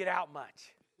like to get out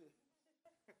much.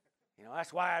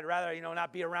 That's why I'd rather,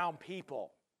 not be around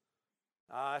people.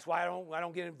 That's why I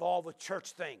don't get involved with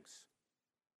church things.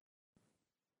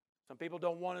 Some people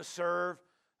don't want to serve.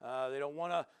 They don't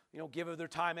want to, give of their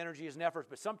time, energy, and effort.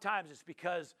 But sometimes it's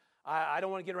because I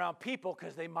don't want to get around people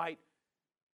because they might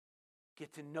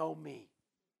get to know me.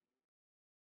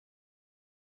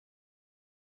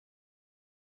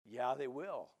 Yeah, they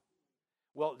will.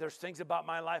 Well, there's things about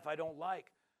my life I don't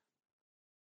like.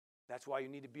 That's why you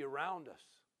need to be around us.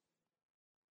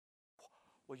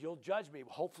 Well, you'll judge me.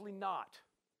 Hopefully not.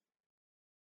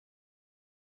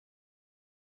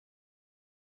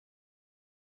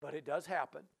 But it does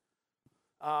happen.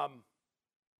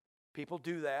 People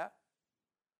do that.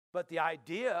 But the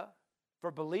idea for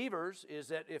believers is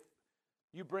that if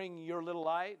you bring your little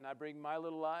light, and I bring my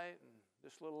little light, and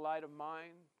this little light of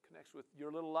mine connects with your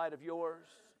little light of yours,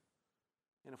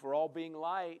 and if we're all being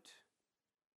light,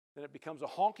 then it becomes a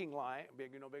honking light,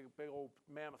 big old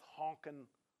mammoth honking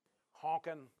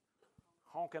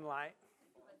light.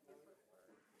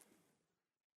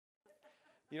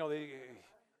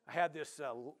 I had this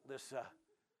I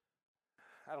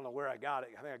don't know where I got it.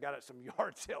 I think I got it at some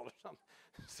yard sale or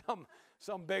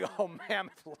some big old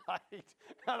mammoth light.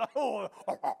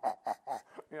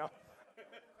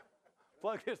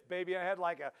 Plug this baby. I had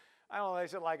they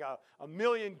said a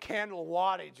million candle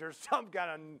wattage or some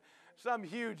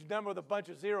huge number with a bunch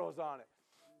of zeros on it.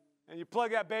 And you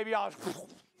plug that baby out,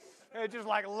 and it just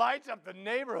lights up the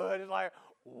neighborhood. It's like,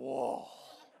 whoa.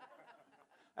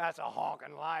 That's a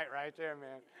honking light right there,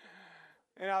 man.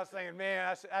 And I was thinking,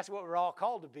 man, that's what we're all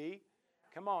called to be.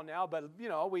 Come on now. But,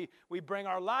 we bring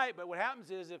our light. But what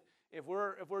happens is if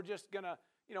we're just going to,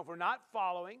 if we're not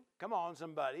following, come on,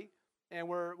 somebody, and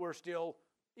we're still,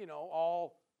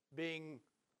 all being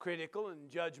critical and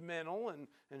judgmental and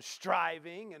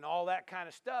striving and all that kind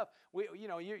of stuff,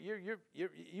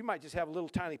 you might just have a little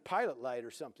tiny pilot light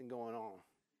or something going on.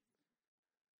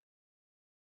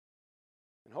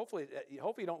 And hopefully you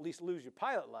don't at least lose your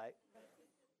pilot light.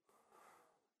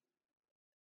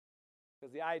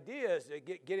 Because the idea is to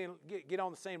get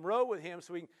on the same road with him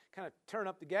so we can kind of turn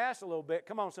up the gas a little bit.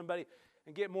 Come on, somebody,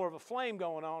 and get more of a flame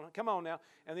going on. Come on now.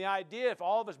 And the idea, if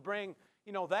all of us bring,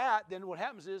 that, then what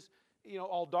happens is,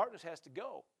 all darkness has to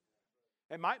go.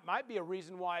 It might be a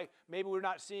reason why maybe we're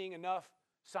not seeing enough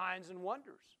signs and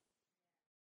wonders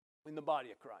in the body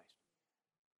of Christ.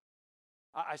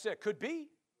 I said it could be.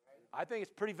 I think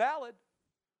it's pretty valid.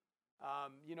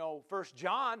 1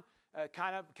 John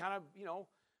kind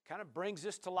of brings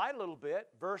this to light a little bit.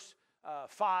 Verse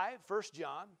 5, 1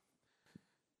 John,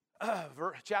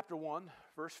 chapter 1,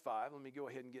 verse 5. Let me go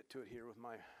ahead and get to it here with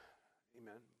my,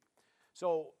 amen.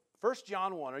 So 1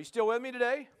 John 1. Are you still with me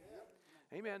today?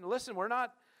 Yeah. Amen. Listen, we're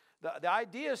not, the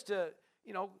idea is to,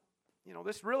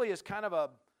 this really is kind of a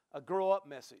grow up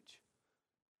message.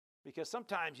 Because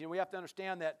sometimes, we have to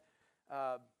understand that,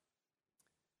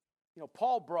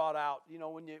 Paul brought out,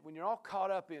 when you're all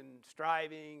caught up in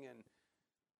striving and,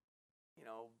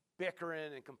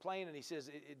 bickering and complaining, he says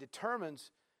it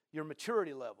determines your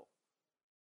maturity level.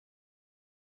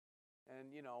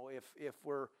 And,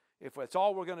 if it's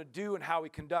all we're going to do and how we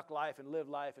conduct life and live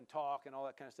life and talk and all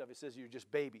that kind of stuff, it says you're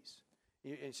just babies.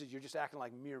 And it says you're just acting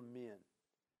like mere men,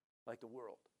 like the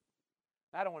world.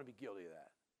 I don't want to be guilty of that.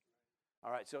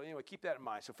 All right, so anyway, keep that in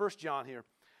mind. So 1 John here,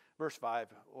 verse 5,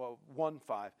 well,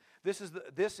 1:5. This is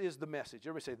the message.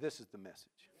 Everybody say, this is the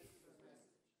message.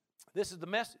 This is the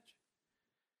message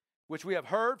which we have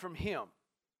heard from him,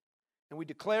 and we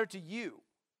declare to you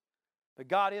that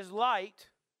God is light,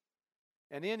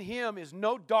 and in him is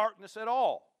no darkness at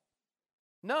all.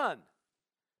 None.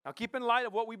 Now keep in light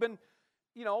of what we've been,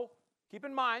 keep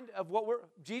in mind of what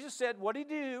Jesus said, what did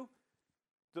he do?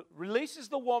 Releases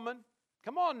the woman.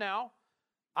 Come on now.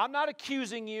 I'm not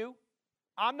accusing you.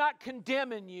 I'm not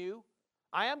condemning you.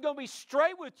 I am going to be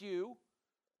straight with you.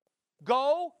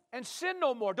 Go and sin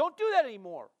no more. Don't do that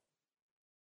anymore.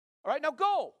 All right, now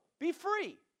go. Be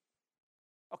free.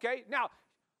 Okay, now,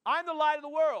 I'm the light of the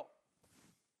world.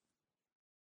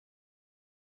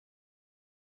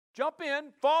 Jump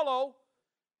in, follow.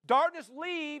 Darkness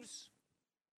leaves,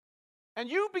 and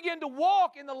you begin to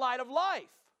walk in the light of life.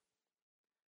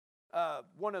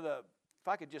 If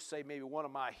I could just say maybe one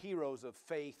of my heroes of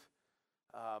faith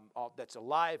that's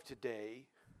alive today,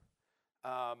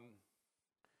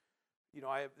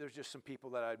 there's just some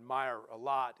people that I admire a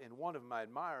lot, and one of them I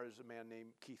admire is a man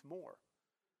named Keith Moore.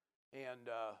 And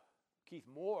Keith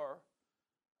Moore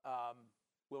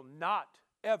will not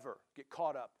ever get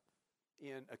caught up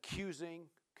in accusing,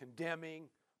 condemning,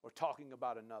 or talking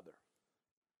about another.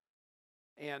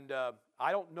 And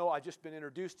I don't know. I've just been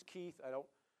introduced to Keith.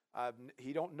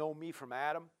 He don't know me from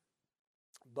Adam,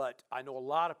 but I know a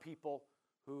lot of people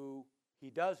who he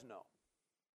does know.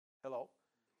 Hello?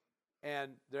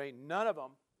 And there ain't none of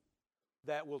them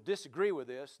that will disagree with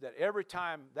this, that every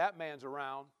time that man's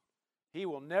around, he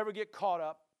will never get caught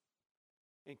up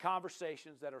in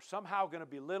conversations that are somehow going to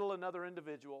belittle another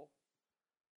individual,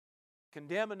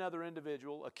 condemn another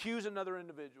individual, accuse another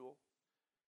individual.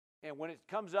 And when it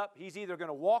comes up, he's either going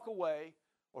to walk away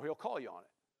or he'll call you on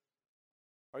it.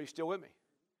 Are you still with me?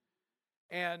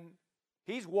 And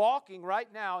he's walking right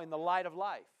now in the light of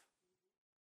life.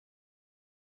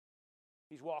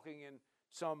 He's walking in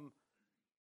some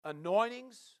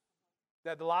anointings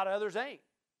that a lot of others ain't.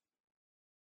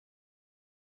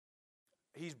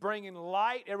 He's bringing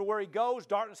light everywhere he goes.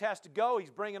 Darkness has to go. He's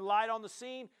bringing light on the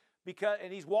scene,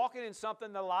 and he's walking in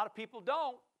something that a lot of people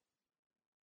don't.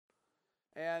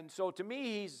 And so to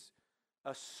me, he's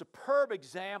a superb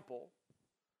example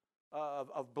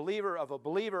of a believer,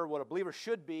 what a believer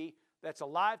should be, that's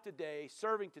alive today,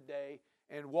 serving today,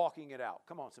 and walking it out.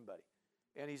 Come on, somebody.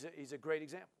 And he's a great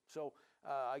example. So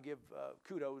I give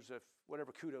kudos, if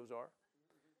whatever kudos are.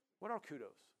 What are kudos?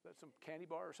 Is that some candy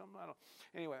bar or something? I don't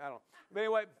know. But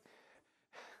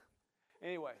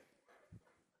anyway,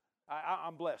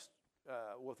 I'm blessed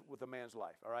with a man's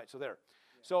life. All right, so there.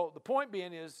 Yeah. So the point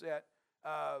being is that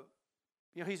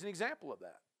he's an example of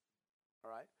that.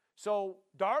 All right. So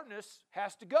darkness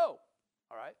has to go.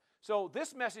 All right. So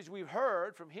this message we've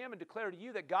heard from him and declare to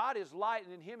you that God is light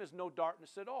and in him is no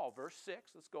darkness at all. Verse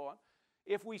 6, let's go on.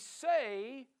 If we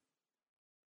say,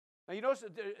 now you notice,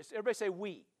 everybody say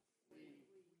we.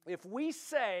 If we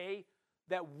say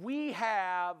that we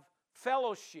have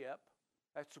fellowship,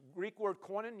 that's the Greek word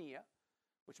koinonia,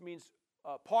 which means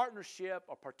partnership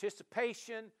or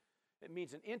participation. It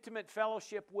means an intimate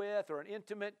fellowship with or an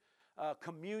intimate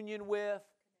communion with.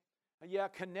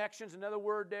 Connection's another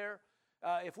word there.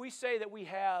 If we say that we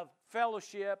have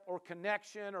fellowship or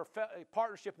connection or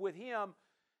partnership with him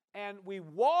and we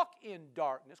walk in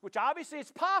darkness, which obviously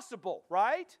it's possible,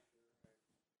 right?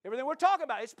 Everything we're talking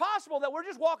about, it's possible that we're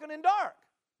just walking in dark.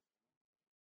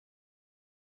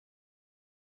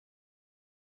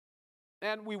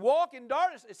 And we walk in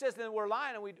darkness, it says that we're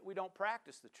lying and we don't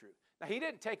practice the truth. Now, he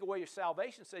didn't take away your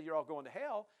salvation, say you're all going to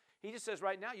hell. He just says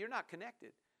right now you're not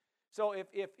connected. So if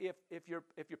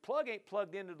your plug ain't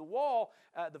plugged into the wall,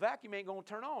 the vacuum ain't going to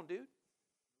turn on, dude.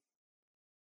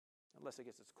 Unless I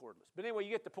guess it's cordless. But anyway,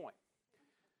 you get the point.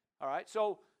 All right,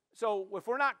 so if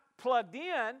we're not plugged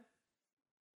in,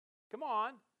 come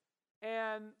on,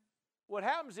 and what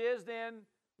happens is then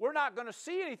we're not going to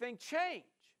see anything change.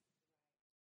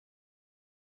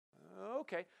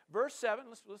 Okay, verse 7,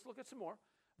 let's look at some more.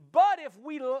 But if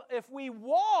we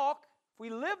walk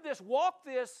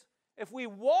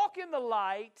in the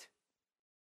light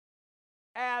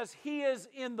as he is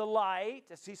in the light,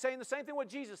 he's saying the same thing what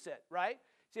Jesus said, right?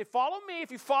 He said, follow me.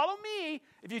 If you follow me,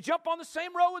 if you jump on the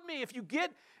same road with me, if you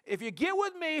get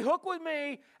with me, hook with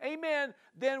me, amen,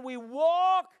 then we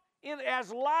walk in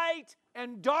as light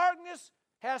and darkness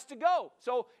has to go.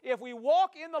 So if we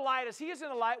walk in the light as he is in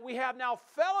the light, we have now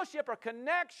fellowship or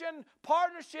connection,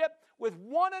 partnership with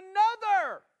one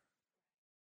another.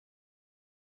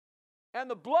 And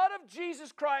the blood of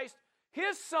Jesus Christ,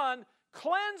 his Son,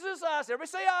 cleanses us. Everybody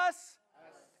say us.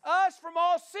 Us from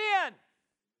all sin.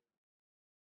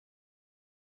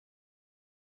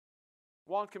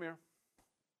 Juan, come here.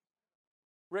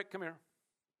 Rick, come here.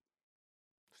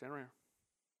 Stand right here.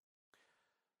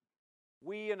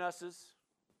 We and us's.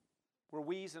 We're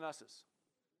we's and us's.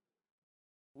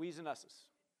 We's and us's.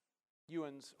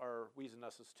 You'ns are we's and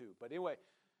us's too. But anyway,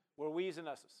 we're we's and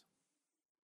us's.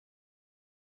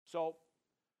 So,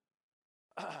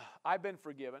 I've been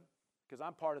forgiven because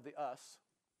I'm part of the us.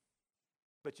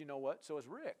 But you know what? So is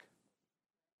Rick.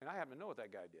 And I happen to know what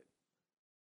that guy did.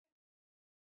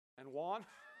 And Juan,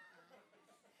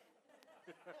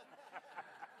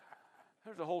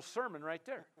 there's a whole sermon right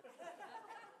there.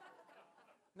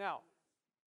 Now,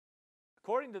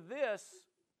 according to this,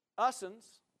 us'uns,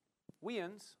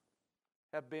 we'uns,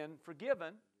 have been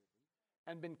forgiven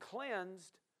and been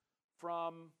cleansed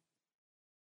from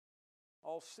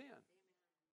all sin.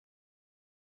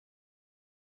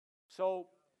 So,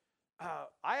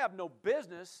 I have no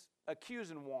business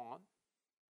accusing Juan,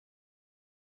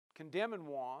 condemning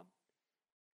Juan,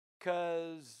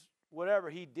 because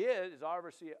whatever he did is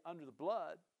obviously under the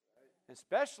blood. And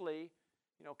especially,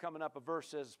 coming up a verse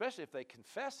says, especially if they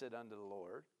confess it unto the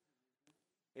Lord,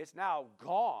 it's now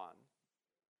gone.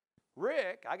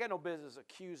 Rick, I got no business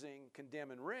accusing,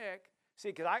 condemning Rick. See,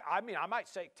 because I might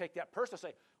take that person and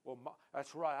say, well,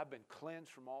 that's right, I've been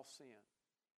cleansed from all sin.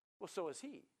 Well, so is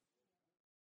he.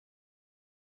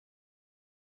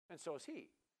 And so is he.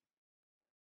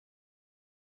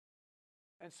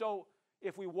 And so,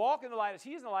 if we walk in the light as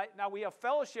he is in the light, now we have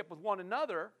fellowship with one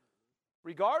another,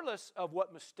 regardless of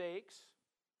what mistakes,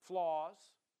 flaws,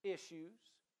 issues,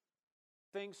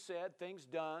 things said, things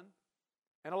done,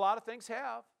 and a lot of things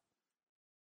have.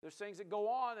 There's things that go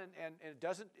on, and it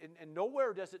doesn't, and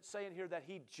nowhere does it say in here that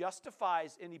he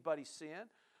justifies anybody's sin,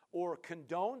 or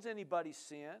condones anybody's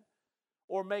sin,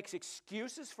 or makes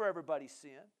excuses for everybody's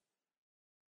sin.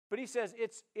 But he says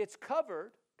it's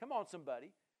covered. Come on,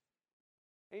 somebody.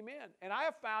 Amen. And I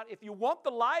have found if you want the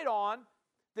light on,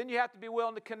 then you have to be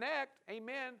willing to connect.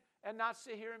 Amen. And not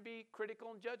sit here and be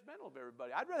critical and judgmental of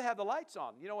everybody. I'd rather have the lights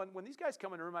on. When these guys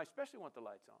come in the room, I especially want the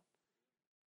lights on.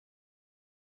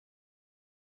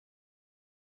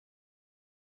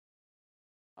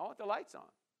 I want the lights on.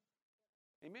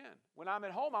 Amen. When I'm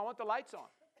at home, I want the lights on.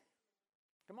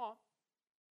 Come on.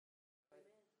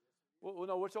 Well,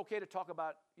 no, it's okay to talk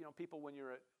about, people when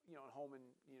you're at home in,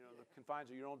 the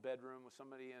confines of your own bedroom with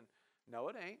somebody. And no,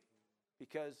 it ain't.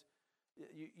 Because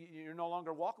you're no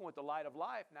longer walking with the light of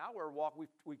life. Now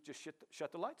we've just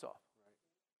shut the lights off.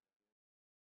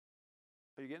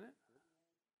 Are you getting it?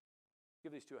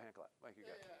 Give these two a hand clap. Thank you,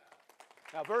 guys.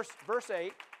 Now, verse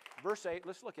 8,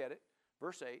 let's look at it.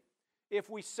 Verse 8. If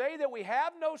we say that we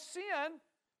have no sin,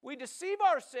 we deceive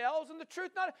ourselves and the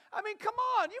truth not. Come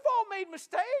on, you've all made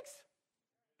mistakes.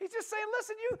 He's just saying,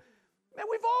 listen,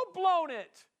 we've all blown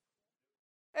it.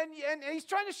 And he's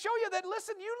trying to show you that,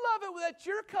 listen, you love it that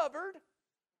you're covered.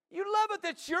 You love it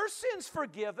that your sin's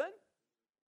forgiven.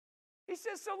 He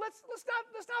says, so let's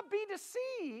not be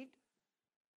deceived.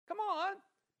 Come on.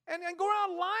 And go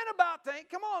around lying about things.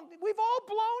 Come on, we've all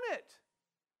blown it.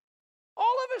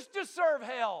 All of us deserve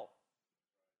hell.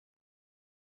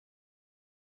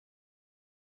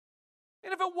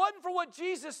 And if it wasn't for what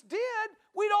Jesus did,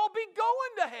 we'd all be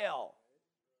going to hell.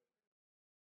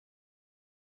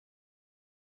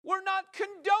 We're not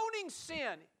condoning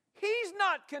sin. He's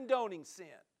not condoning sin.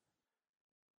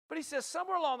 But he says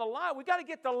somewhere along the line, we've got to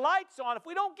get the lights on. If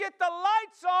we don't get the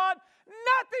lights on,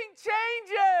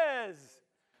 nothing changes.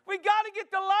 We got to get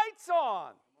the lights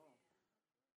on.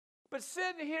 But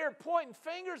sitting here pointing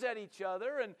fingers at each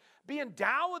other and being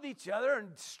down with each other and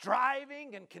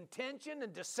striving and contention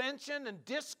and dissension and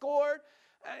discord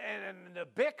and the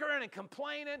bickering and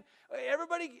complaining,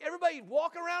 everybody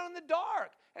walking around in the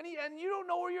dark. And you don't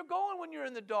know where you're going when you're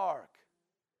in the dark.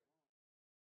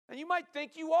 And you might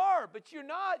think you are, but you're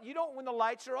not. You don't when the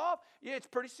lights are off. It's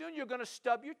pretty soon you're going to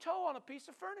stub your toe on a piece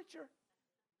of furniture.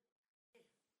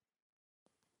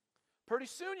 Pretty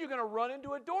soon you're going to run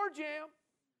into a door jamb.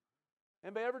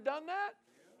 Anybody ever done that?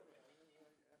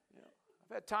 Yeah.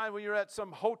 I've had times when you're at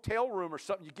some hotel room or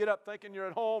something, you get up thinking you're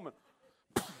at home, and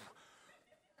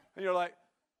you're like,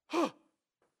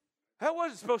 that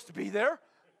wasn't supposed to be there,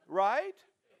 right?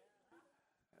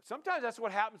 Sometimes that's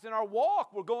what happens in our walk.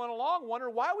 We're going along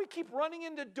wondering why we keep running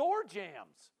into door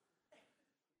jams.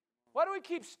 Why do we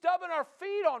keep stubbing our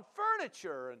feet on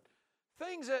furniture and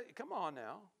things that, come on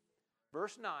now.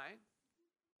 Verse 9.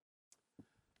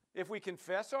 If we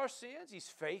confess our sins, He's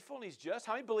faithful and He's just.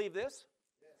 How many believe this?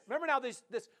 Yes. Remember now this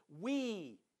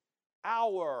we,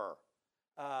 our,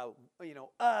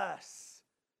 us.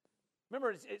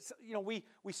 Remember, it's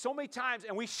we so many times,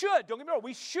 and we should, don't get me wrong,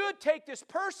 we should take this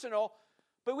personal,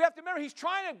 But we have to remember, he's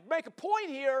trying to make a point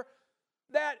here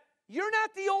that you're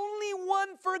not the only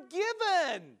one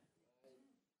forgiven.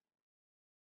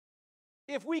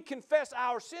 If we confess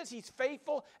our sins, he's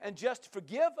faithful and just to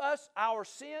forgive us our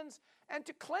sins and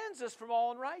to cleanse us from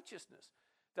all unrighteousness.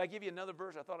 Did I give you another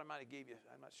verse? I thought I might have gave you.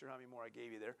 I'm not sure how many more I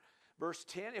gave you there. Verse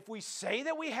 10, if we say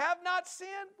that we have not sinned,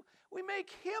 we make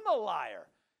him a liar,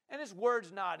 and his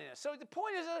word's not in us. So the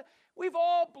point is that we've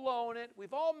all blown it.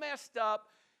 We've all messed up.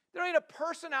 There ain't a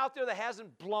person out there that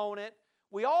hasn't blown it.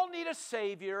 We all need a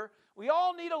Savior. We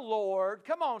all need a Lord.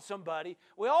 Come on, somebody.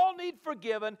 We all need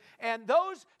forgiven. And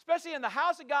those, especially in the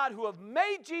house of God, who have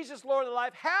made Jesus Lord of their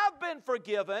life, have been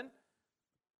forgiven.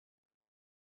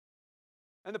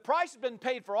 And the price has been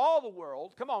paid for all the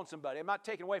world. Come on, somebody. I'm not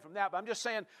taking away from that, but I'm just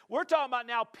saying, we're talking about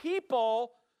now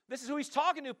people, this is who he's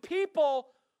talking to, people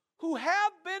who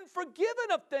have been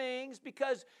forgiven of things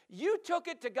because you took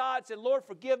it to God and said, Lord,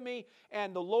 forgive me.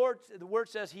 And the word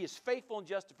says he is faithful and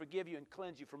just to forgive you and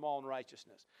cleanse you from all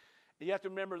unrighteousness. And you have to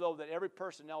remember, though, that every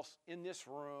person else in this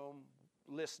room,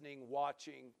 listening,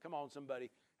 watching, come on,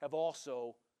 somebody, have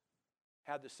also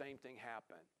had the same thing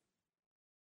happen.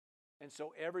 And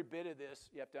so every bit of this,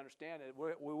 you have to understand it,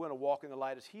 we want to walk in the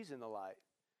light as he's in the light.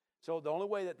 So the only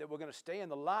way that we're going to stay in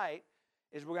the light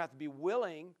is we're going to have to be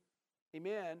willing,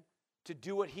 amen, to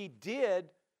do what he did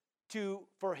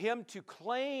for him to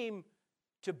claim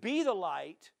to be the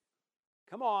light.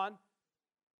 Come on.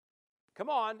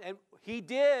 And he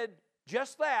did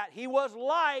just that. He was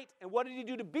light. And what did he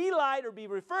do to be light or be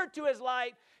referred to as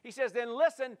light? He says, then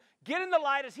listen, get in the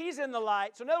light as he's in the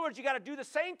light. So in other words, you got to do the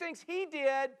same things he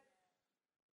did.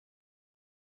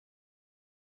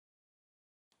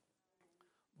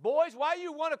 Boys, why do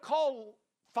you want to call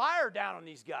fire down on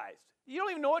these guys? You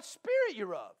don't even know what spirit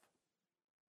you're of.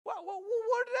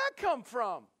 Where did that come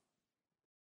from?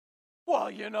 Well,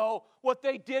 you know, what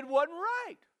they did wasn't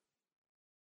right.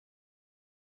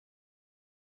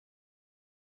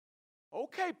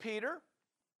 Okay, Peter.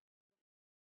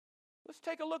 Let's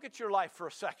take a look at your life for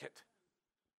a second.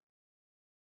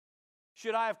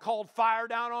 Should I have called fire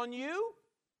down on you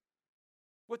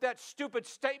with that stupid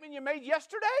statement you made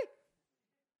yesterday?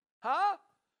 Huh?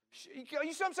 You see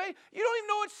what I'm saying? You don't even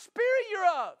know what spirit you're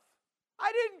of.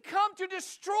 I didn't come to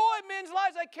destroy men's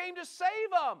lives. I came to save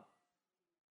them.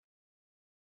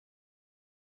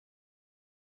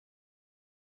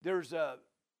 There's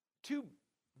two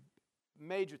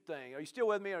major things. Are you still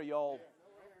with me? Are you all?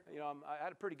 You know, I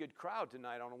had a pretty good crowd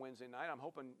tonight on a Wednesday night. I'm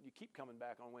hoping you keep coming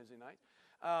back on Wednesday night.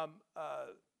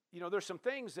 You know, there's some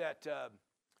things that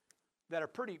are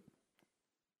pretty.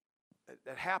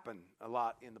 That happen a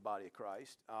lot in the body of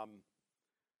Christ.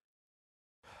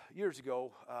 Years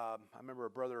ago, I remember a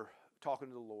brother talking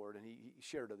to the Lord, and he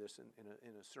shared this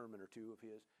in a sermon or two of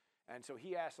his. And so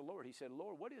he asked the Lord, he said,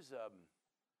 Lord,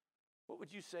 what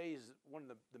would you say is one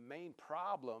of the main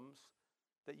problems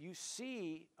that you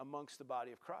see amongst the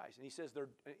body of Christ? And he says,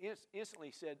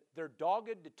 instantly said, their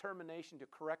dogged determination to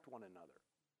correct one another.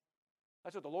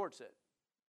 That's what the Lord said.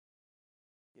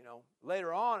 You know,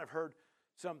 later on I've heard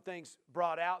some things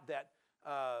brought out that,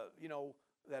 you know,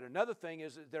 that another thing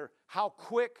is how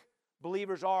quick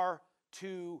believers are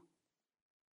to,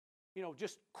 you know,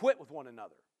 just quit with one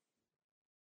another.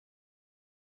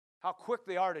 How quick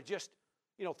they are to just,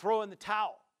 you know, throw in the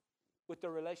towel with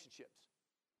their relationships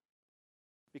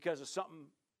because of something.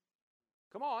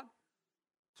 Come on.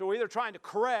 So we're either trying to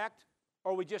correct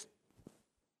or we're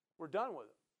done with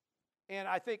it. And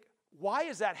I think, why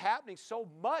is that happening so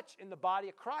much in the body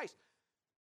of Christ?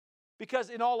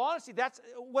 Because in all honesty, that's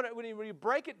when you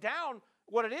break it down,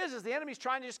 what it is the enemy's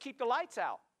trying to just keep the lights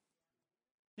out.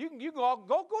 You can go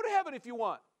to heaven if you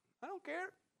want. I don't care.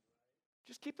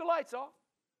 Just keep the lights off.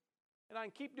 And I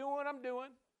can keep doing what I'm doing.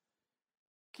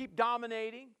 Keep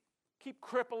dominating. Keep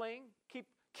crippling. Keep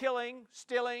killing,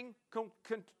 stealing,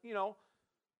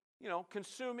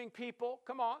 consuming people.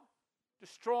 Come on.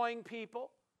 Destroying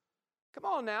people. Come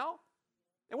on now.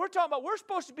 And we're talking about we're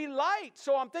supposed to be light.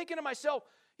 So I'm thinking to myself,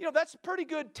 you know, that's a pretty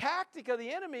good tactic of the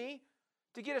enemy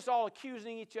to get us all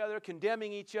accusing each other,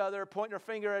 condemning each other, pointing our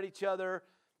finger at each other,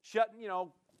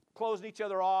 closing each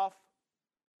other off,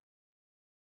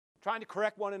 trying to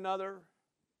correct one another.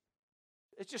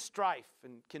 It's just strife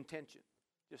and contention,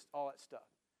 just all that stuff.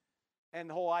 And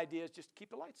the whole idea is just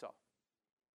keep the lights off.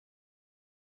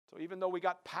 So even though we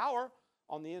got power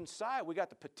on the inside, we got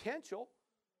the potential,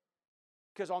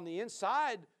 because on the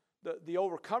inside, the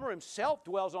overcomer himself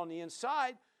dwells on the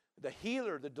inside. the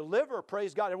healer, the deliverer,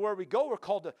 praise God. And where we go, we're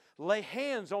called to lay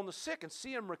hands on the sick and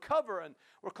see them recover. And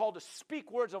we're called to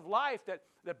speak words of life that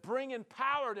bring in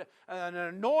power, an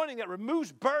anointing that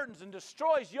removes burdens and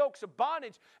destroys yokes of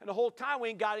bondage. And the whole time we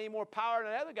ain't got any more power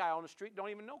than another guy on the street don't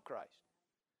even know Christ.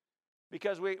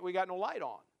 Because we got no light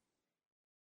on.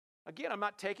 Again, I'm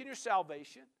not taking your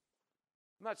salvation.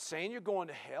 I'm not saying you're going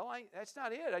to hell. That's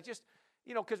not it. I just,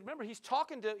 because remember, he's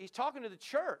talking to the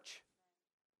church.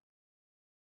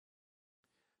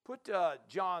 Put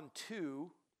John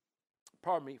 2,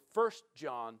 1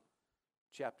 John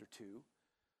chapter 2,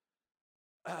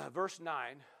 verse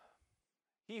 9.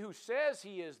 He who says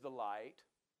he is the light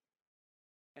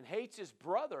and hates his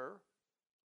brother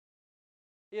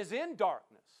is in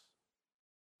darkness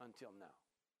until now.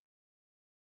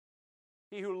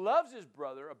 He who loves his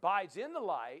brother abides in the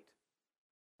light,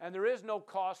 and there is no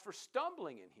cause for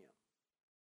stumbling in him.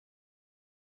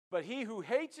 But he who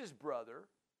hates his brother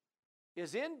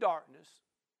is in darkness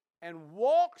and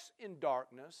walks in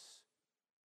darkness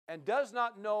and does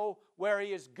not know where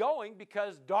he is going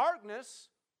because darkness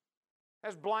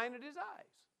has blinded his eyes.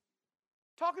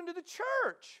 Talking to the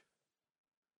church.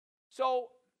 So,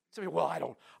 well, I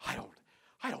don't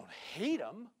hate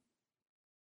him.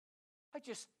 I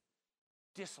just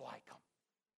dislike him.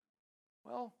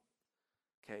 Well,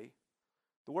 okay.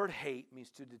 The word hate means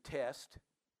to detest.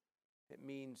 It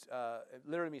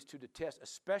literally means to detest,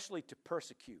 especially to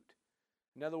persecute.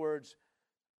 In other words,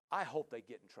 I hope they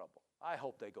get in trouble. I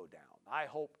hope they go down. I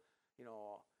hope,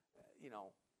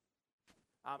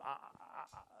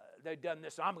 they've done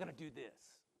this, so I'm going to do this.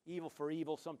 Evil for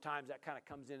evil, sometimes that kind of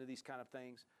comes into these kind of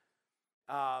things.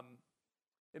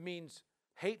 It means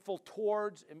hateful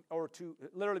towards, it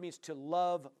literally means to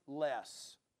love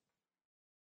less.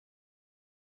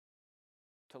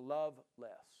 To love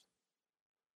less.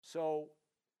 So,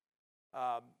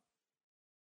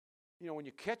 when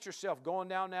you catch yourself going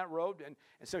down that road, and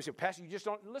somebody says, Pastor, you just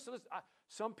don't, listen,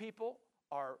 some people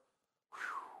are,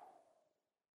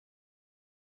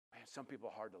 some people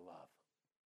are hard to love.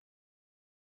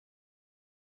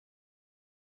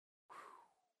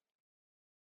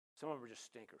 Some of them are just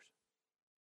stinkers.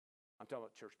 I'm talking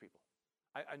about church people.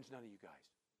 It's none of you guys.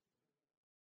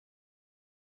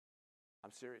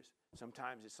 I'm serious.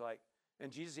 Sometimes it's like,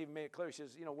 and Jesus even made it clear. He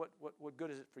says, what good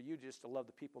is it for you just to love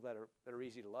the people that are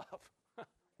easy to love?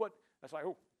 That's like,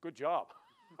 oh, good job.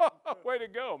 Way to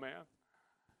go, man.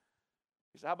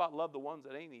 He said, how about love the ones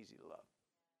that ain't easy to love?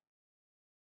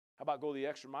 How about go the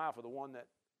extra mile for the one that,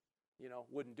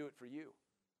 wouldn't do it for you?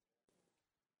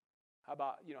 How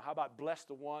about bless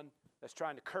the one that's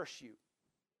trying to curse you?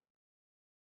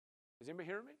 Is anybody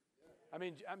hearing me? I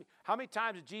mean, how many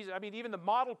times did Jesus, even the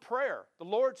model prayer, the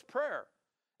Lord's Prayer,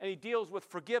 and he deals with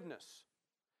forgiveness.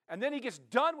 And then he gets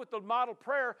done with the model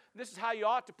prayer. This is how you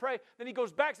ought to pray. Then he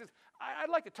goes back and says,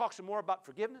 I'd like to talk some more about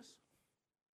forgiveness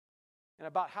and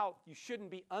about how you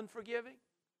shouldn't be unforgiving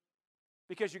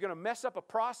because you're going to mess up a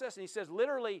process. And he says,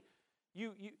 literally,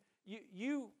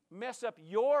 you mess up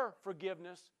your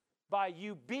forgiveness by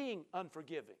you being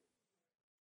unforgiving.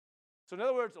 So in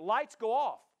other words, lights go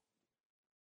off.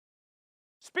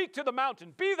 Speak to the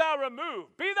mountain, be thou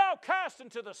removed, be thou cast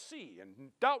into the sea,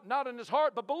 and doubt not in his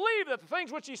heart, but believe that the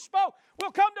things which he spoke will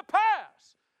come to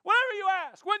pass. Whatever you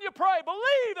ask, when you pray,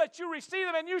 believe that you receive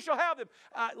them and you shall have them.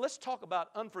 Let's talk about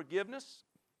unforgiveness.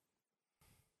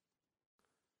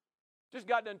 Just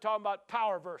got done talking about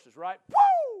power verses, right?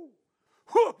 Woo!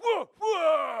 Woo, woo,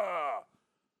 woo!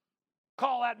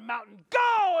 Call that mountain,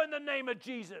 go in the name of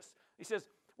Jesus. He says,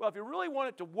 well, if you really want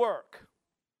it to work,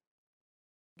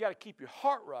 you got to keep your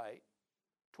heart right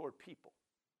toward people.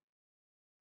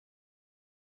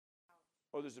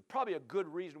 Or there's probably a good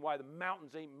reason why the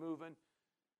mountains ain't moving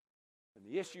and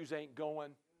the issues ain't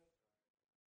going.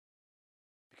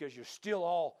 Because you're still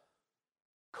all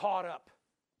caught up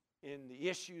in the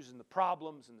issues and the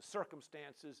problems and the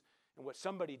circumstances and what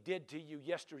somebody did to you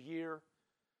yesteryear.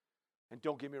 And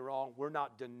don't get me wrong, we're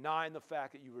not denying the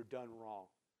fact that you were done wrong.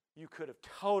 You could have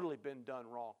totally been done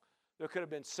wrong. There could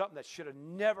have been something that should have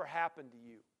never happened to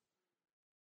you.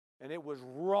 And it was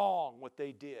wrong what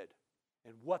they did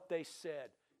and what they said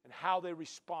and how they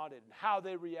responded and how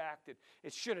they reacted.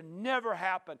 It should have never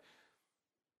happened.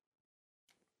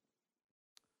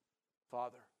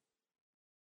 Father,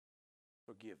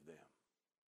 forgive them,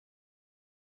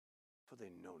 for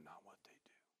they know not what they do.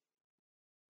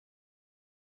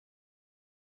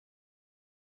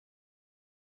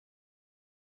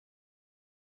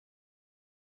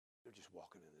 They're just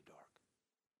walking in the dark.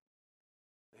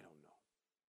 They don't know.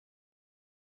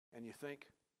 And you think,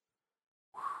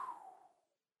 whew,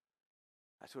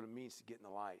 that's what it means to get in the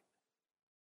light.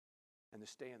 and to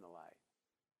stay in the light.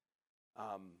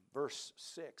 Verse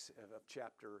 6 of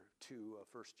chapter 2 of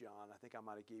 1 John, I think I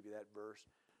might have gave you that verse.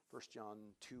 1 John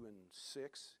 2 and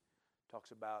 6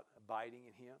 talks about abiding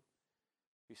in him.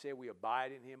 We say we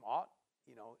abide in him,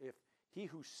 if he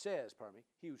who says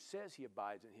he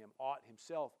abides in him ought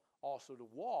himself also to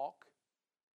walk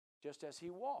just as he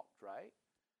walked, right?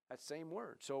 That same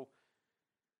word. So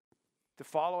to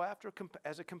follow after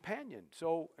as a companion.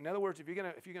 So in other words, if you're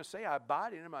gonna say I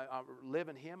abide in him, I live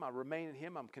in him, I remain in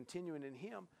him, I'm continuing in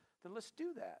him, then let's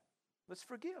do that. Let's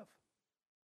forgive.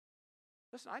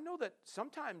 Listen, I know that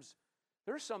sometimes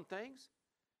there are some things.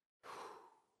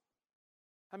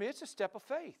 I mean, it's a step of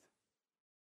faith.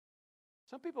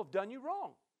 Some people have done you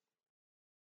wrong.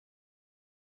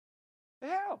 They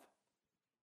have.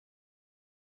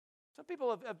 Some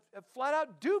people have flat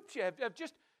out duped you, have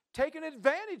just taken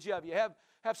advantage of you,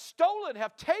 have stolen,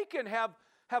 have taken, have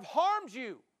harmed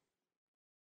you.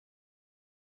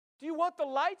 Do you want the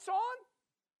lights on?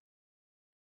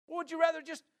 Or would you rather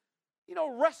just,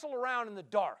 wrestle around in the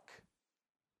dark?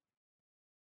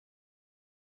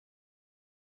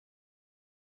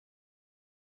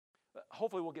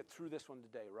 Hopefully we'll get through this one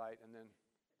today, right? And then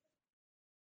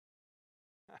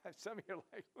some of you are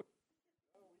like,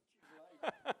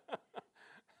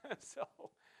 so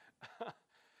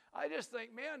I just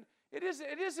think, man, it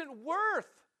isn't worth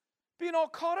being all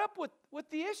caught up with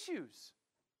the issues.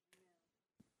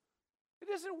 It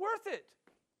isn't worth it.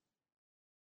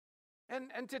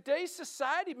 And today's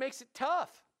society makes it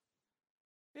tough.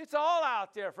 It's all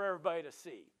out there for everybody to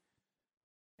see.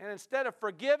 And instead of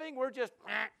forgiving, we're just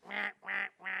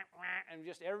and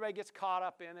just everybody gets caught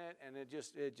up in it, and it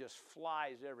just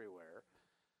flies everywhere.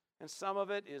 And some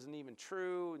of it isn't even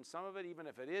true, and some of it, even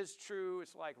if it is true,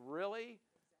 it's like, really?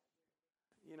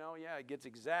 It gets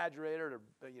exaggerated or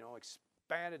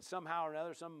expanded somehow or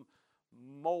another. Some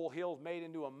molehill's made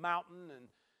into a mountain,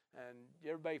 and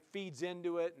everybody feeds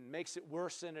into it and makes it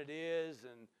worse than it is.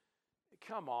 And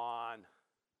come on.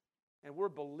 And we're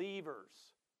believers.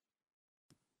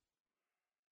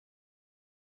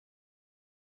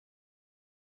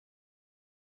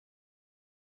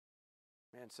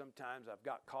 Man, sometimes I've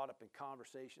got caught up in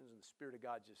conversations and the Spirit of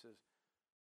God just says,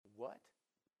 what?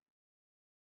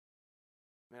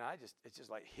 Man, it just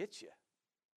like hits you.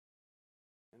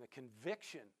 And the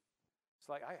conviction, it's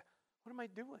like, what am I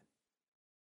doing?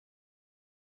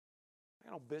 I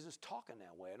got no business talking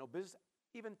that way. I got no business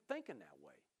even thinking that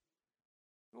way.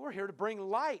 We're here to bring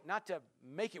light, not to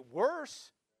make it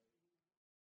worse.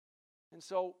 And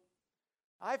so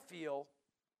I feel,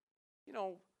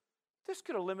 this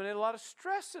could eliminate a lot of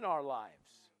stress in our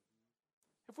lives.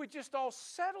 If we just all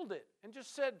settled it and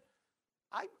just said,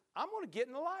 I'm going to get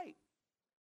in the light.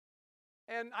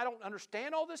 And I don't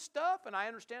understand all this stuff, and I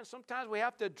understand sometimes we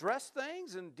have to address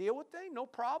things and deal with things, no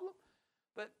problem.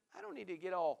 But I don't need to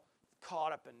get all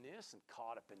caught up in this and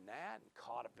caught up in that and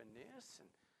caught up in this. And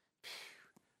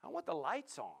I want the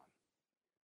lights on.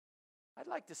 I'd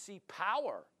like to see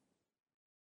power.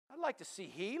 I'd like to see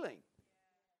healing.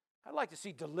 I'd like to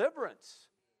see deliverance.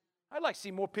 I'd like to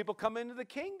see more people come into the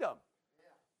kingdom.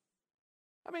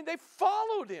 I mean, they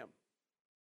followed him.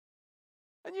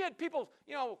 And you had people,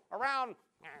 around,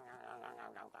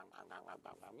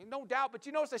 no doubt, but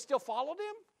you notice they still followed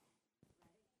him?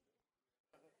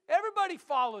 Everybody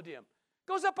followed him.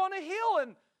 Goes up on a hill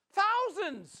and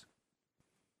thousands.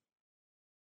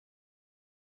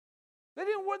 They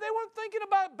weren't thinking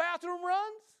about bathroom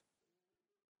runs.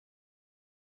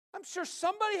 I'm sure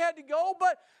somebody had to go,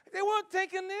 but they weren't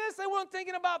thinking this. They weren't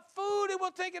thinking about food. They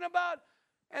weren't thinking about,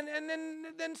 and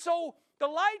then so the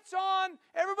light's on.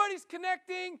 Everybody's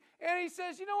connecting, and he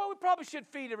says, you know what? We probably should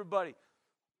feed everybody.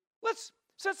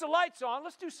 Since the light's on,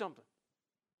 let's do something.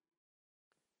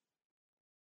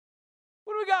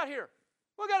 What do we got here?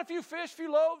 We got a few fish, a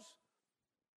few loaves.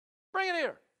 Bring it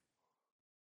here.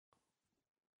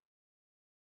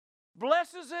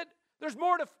 Blesses it. There's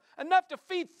enough to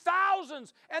feed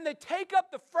thousands, and they take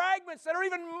up the fragments that are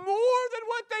even more than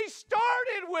what they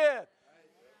started with.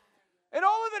 And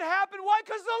all of it happened, why?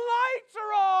 Because the lights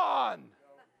are on.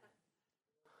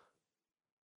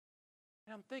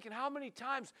 And I'm thinking, how many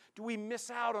times do we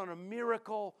miss out on a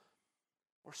miracle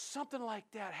or something like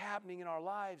that happening in our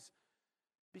lives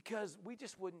because we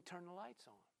just wouldn't turn the lights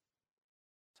on?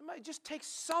 Somebody, just take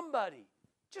somebody.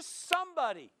 Just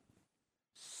somebody.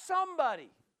 Somebody.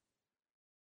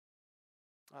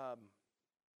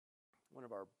 One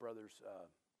of our brothers,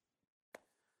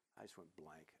 I just went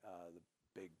blank, the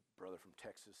big brother from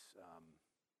Texas,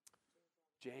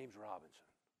 James Robinson.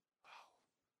 Wow.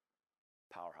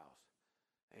 Powerhouse.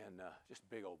 And just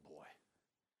big old boy.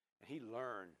 And he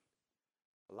learned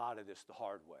a lot of this the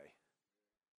hard way.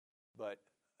 But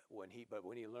when he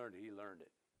learned it, he learned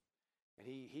it. And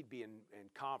he'd be in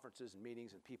conferences and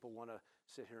meetings, and people want to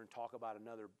sit here and talk about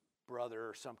another brother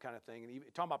or some kind of thing. And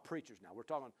talking about preachers now. We're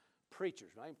talking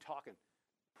preachers. We're not even talking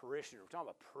parishioners. We're talking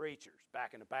about preachers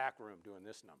back in the back room doing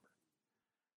this number.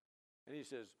 And he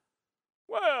says,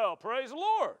 well, praise the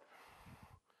Lord.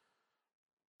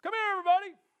 Come here,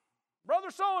 everybody. Brother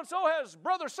so-and-so has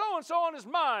brother so-and-so on his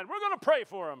mind. We're going to pray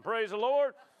for him. Praise the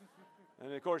Lord.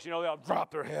 And, of course, they all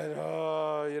drop their head,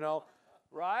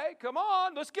 right? Come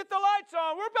on, let's get the lights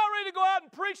on. We're about ready to go out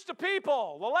and preach to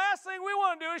people. The last thing we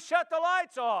want to do is shut the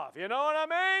lights off. You know what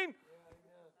I mean?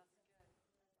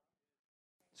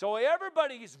 So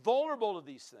everybody's vulnerable to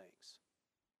these things.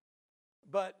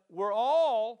 But we're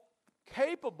all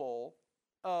capable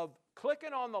of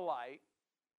clicking on the light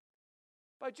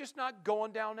by just not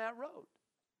going down that road,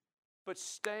 but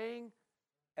staying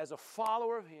as a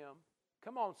follower of Him.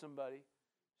 Come on, somebody.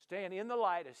 Staying in the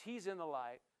light as He's in the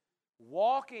light.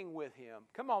 Walking with Him.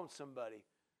 Come on, somebody.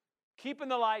 Keeping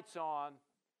the lights on.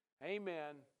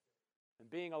 Amen. And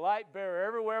being a light bearer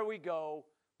everywhere we go.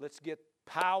 Let's get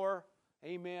power.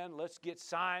 Amen. Let's get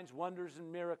signs, wonders,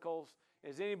 and miracles.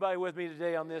 Is anybody with me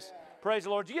today on this? Yeah. Praise the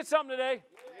Lord. Did you get something today?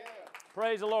 Yeah.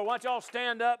 Praise the Lord. Why don't y'all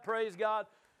stand up? Praise God.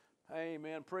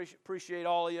 Amen. Appreciate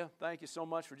all of you. Thank you so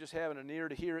much for just having an ear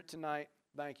to hear it tonight.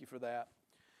 Thank you for that.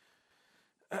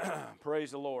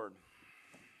 Praise the Lord.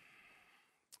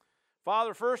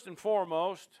 Father, first and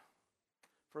foremost,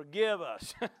 forgive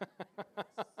us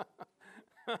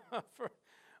for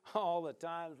all the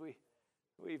times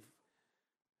we've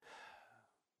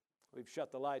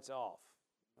shut the lights off,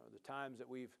 or the times that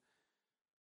we've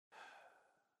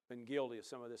been guilty of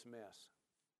some of this mess.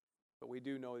 But we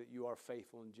do know that you are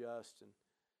faithful and just, and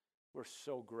we're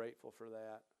so grateful for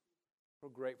that. We're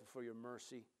grateful for your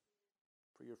mercy,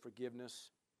 for your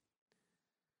forgiveness.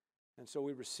 And so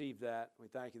we receive that. We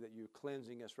thank you that you're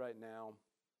cleansing us right now,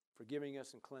 forgiving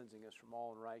us and cleansing us from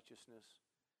all unrighteousness.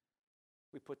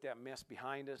 We put that mess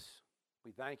behind us.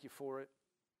 We thank you for it.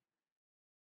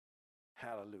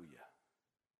 Hallelujah.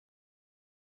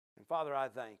 And Father, I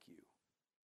thank you.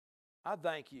 I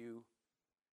thank you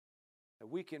that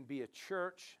we can be a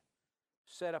church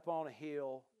set up on a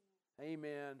hill,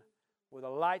 amen, where the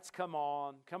lights come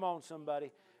on. Come on,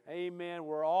 somebody. Amen.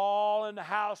 Where all in the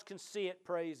house can see it,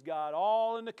 praise God.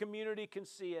 All in the community can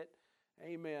see it.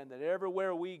 Amen. That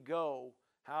everywhere we go,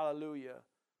 hallelujah,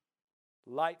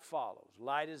 light follows.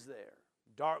 Light is there.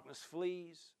 Darkness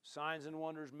flees. Signs and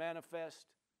wonders manifest.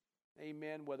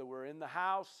 Amen. Whether we're in the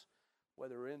house,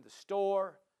 whether we're in the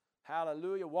store,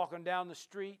 hallelujah, walking down the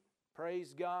street,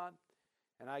 praise God.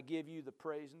 And I give you the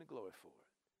praise and the glory for it.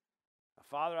 Now,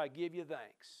 Father, I give you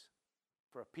thanks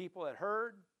for a people that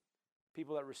heard,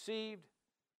 people that received,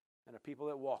 and a people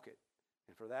that walk it.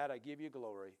 And for that, I give you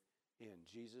glory in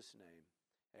Jesus' name.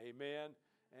 Amen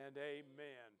and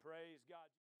amen. Praise God.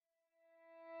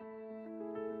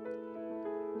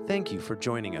 Thank you for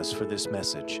joining us for this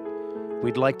message.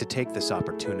 We'd like to take this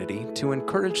opportunity to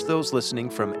encourage those listening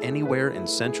from anywhere in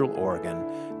Central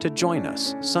Oregon to join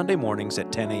us Sunday mornings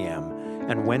at 10 a.m.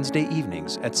 and Wednesday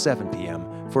evenings at 7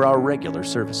 p.m. for our regular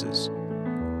services.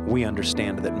 We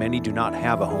understand that many do not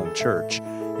have a home church,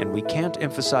 and we can't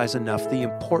emphasize enough the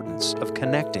importance of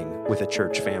connecting with a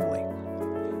church family.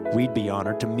 We'd be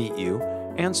honored to meet you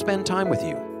and spend time with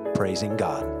you, praising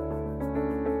God.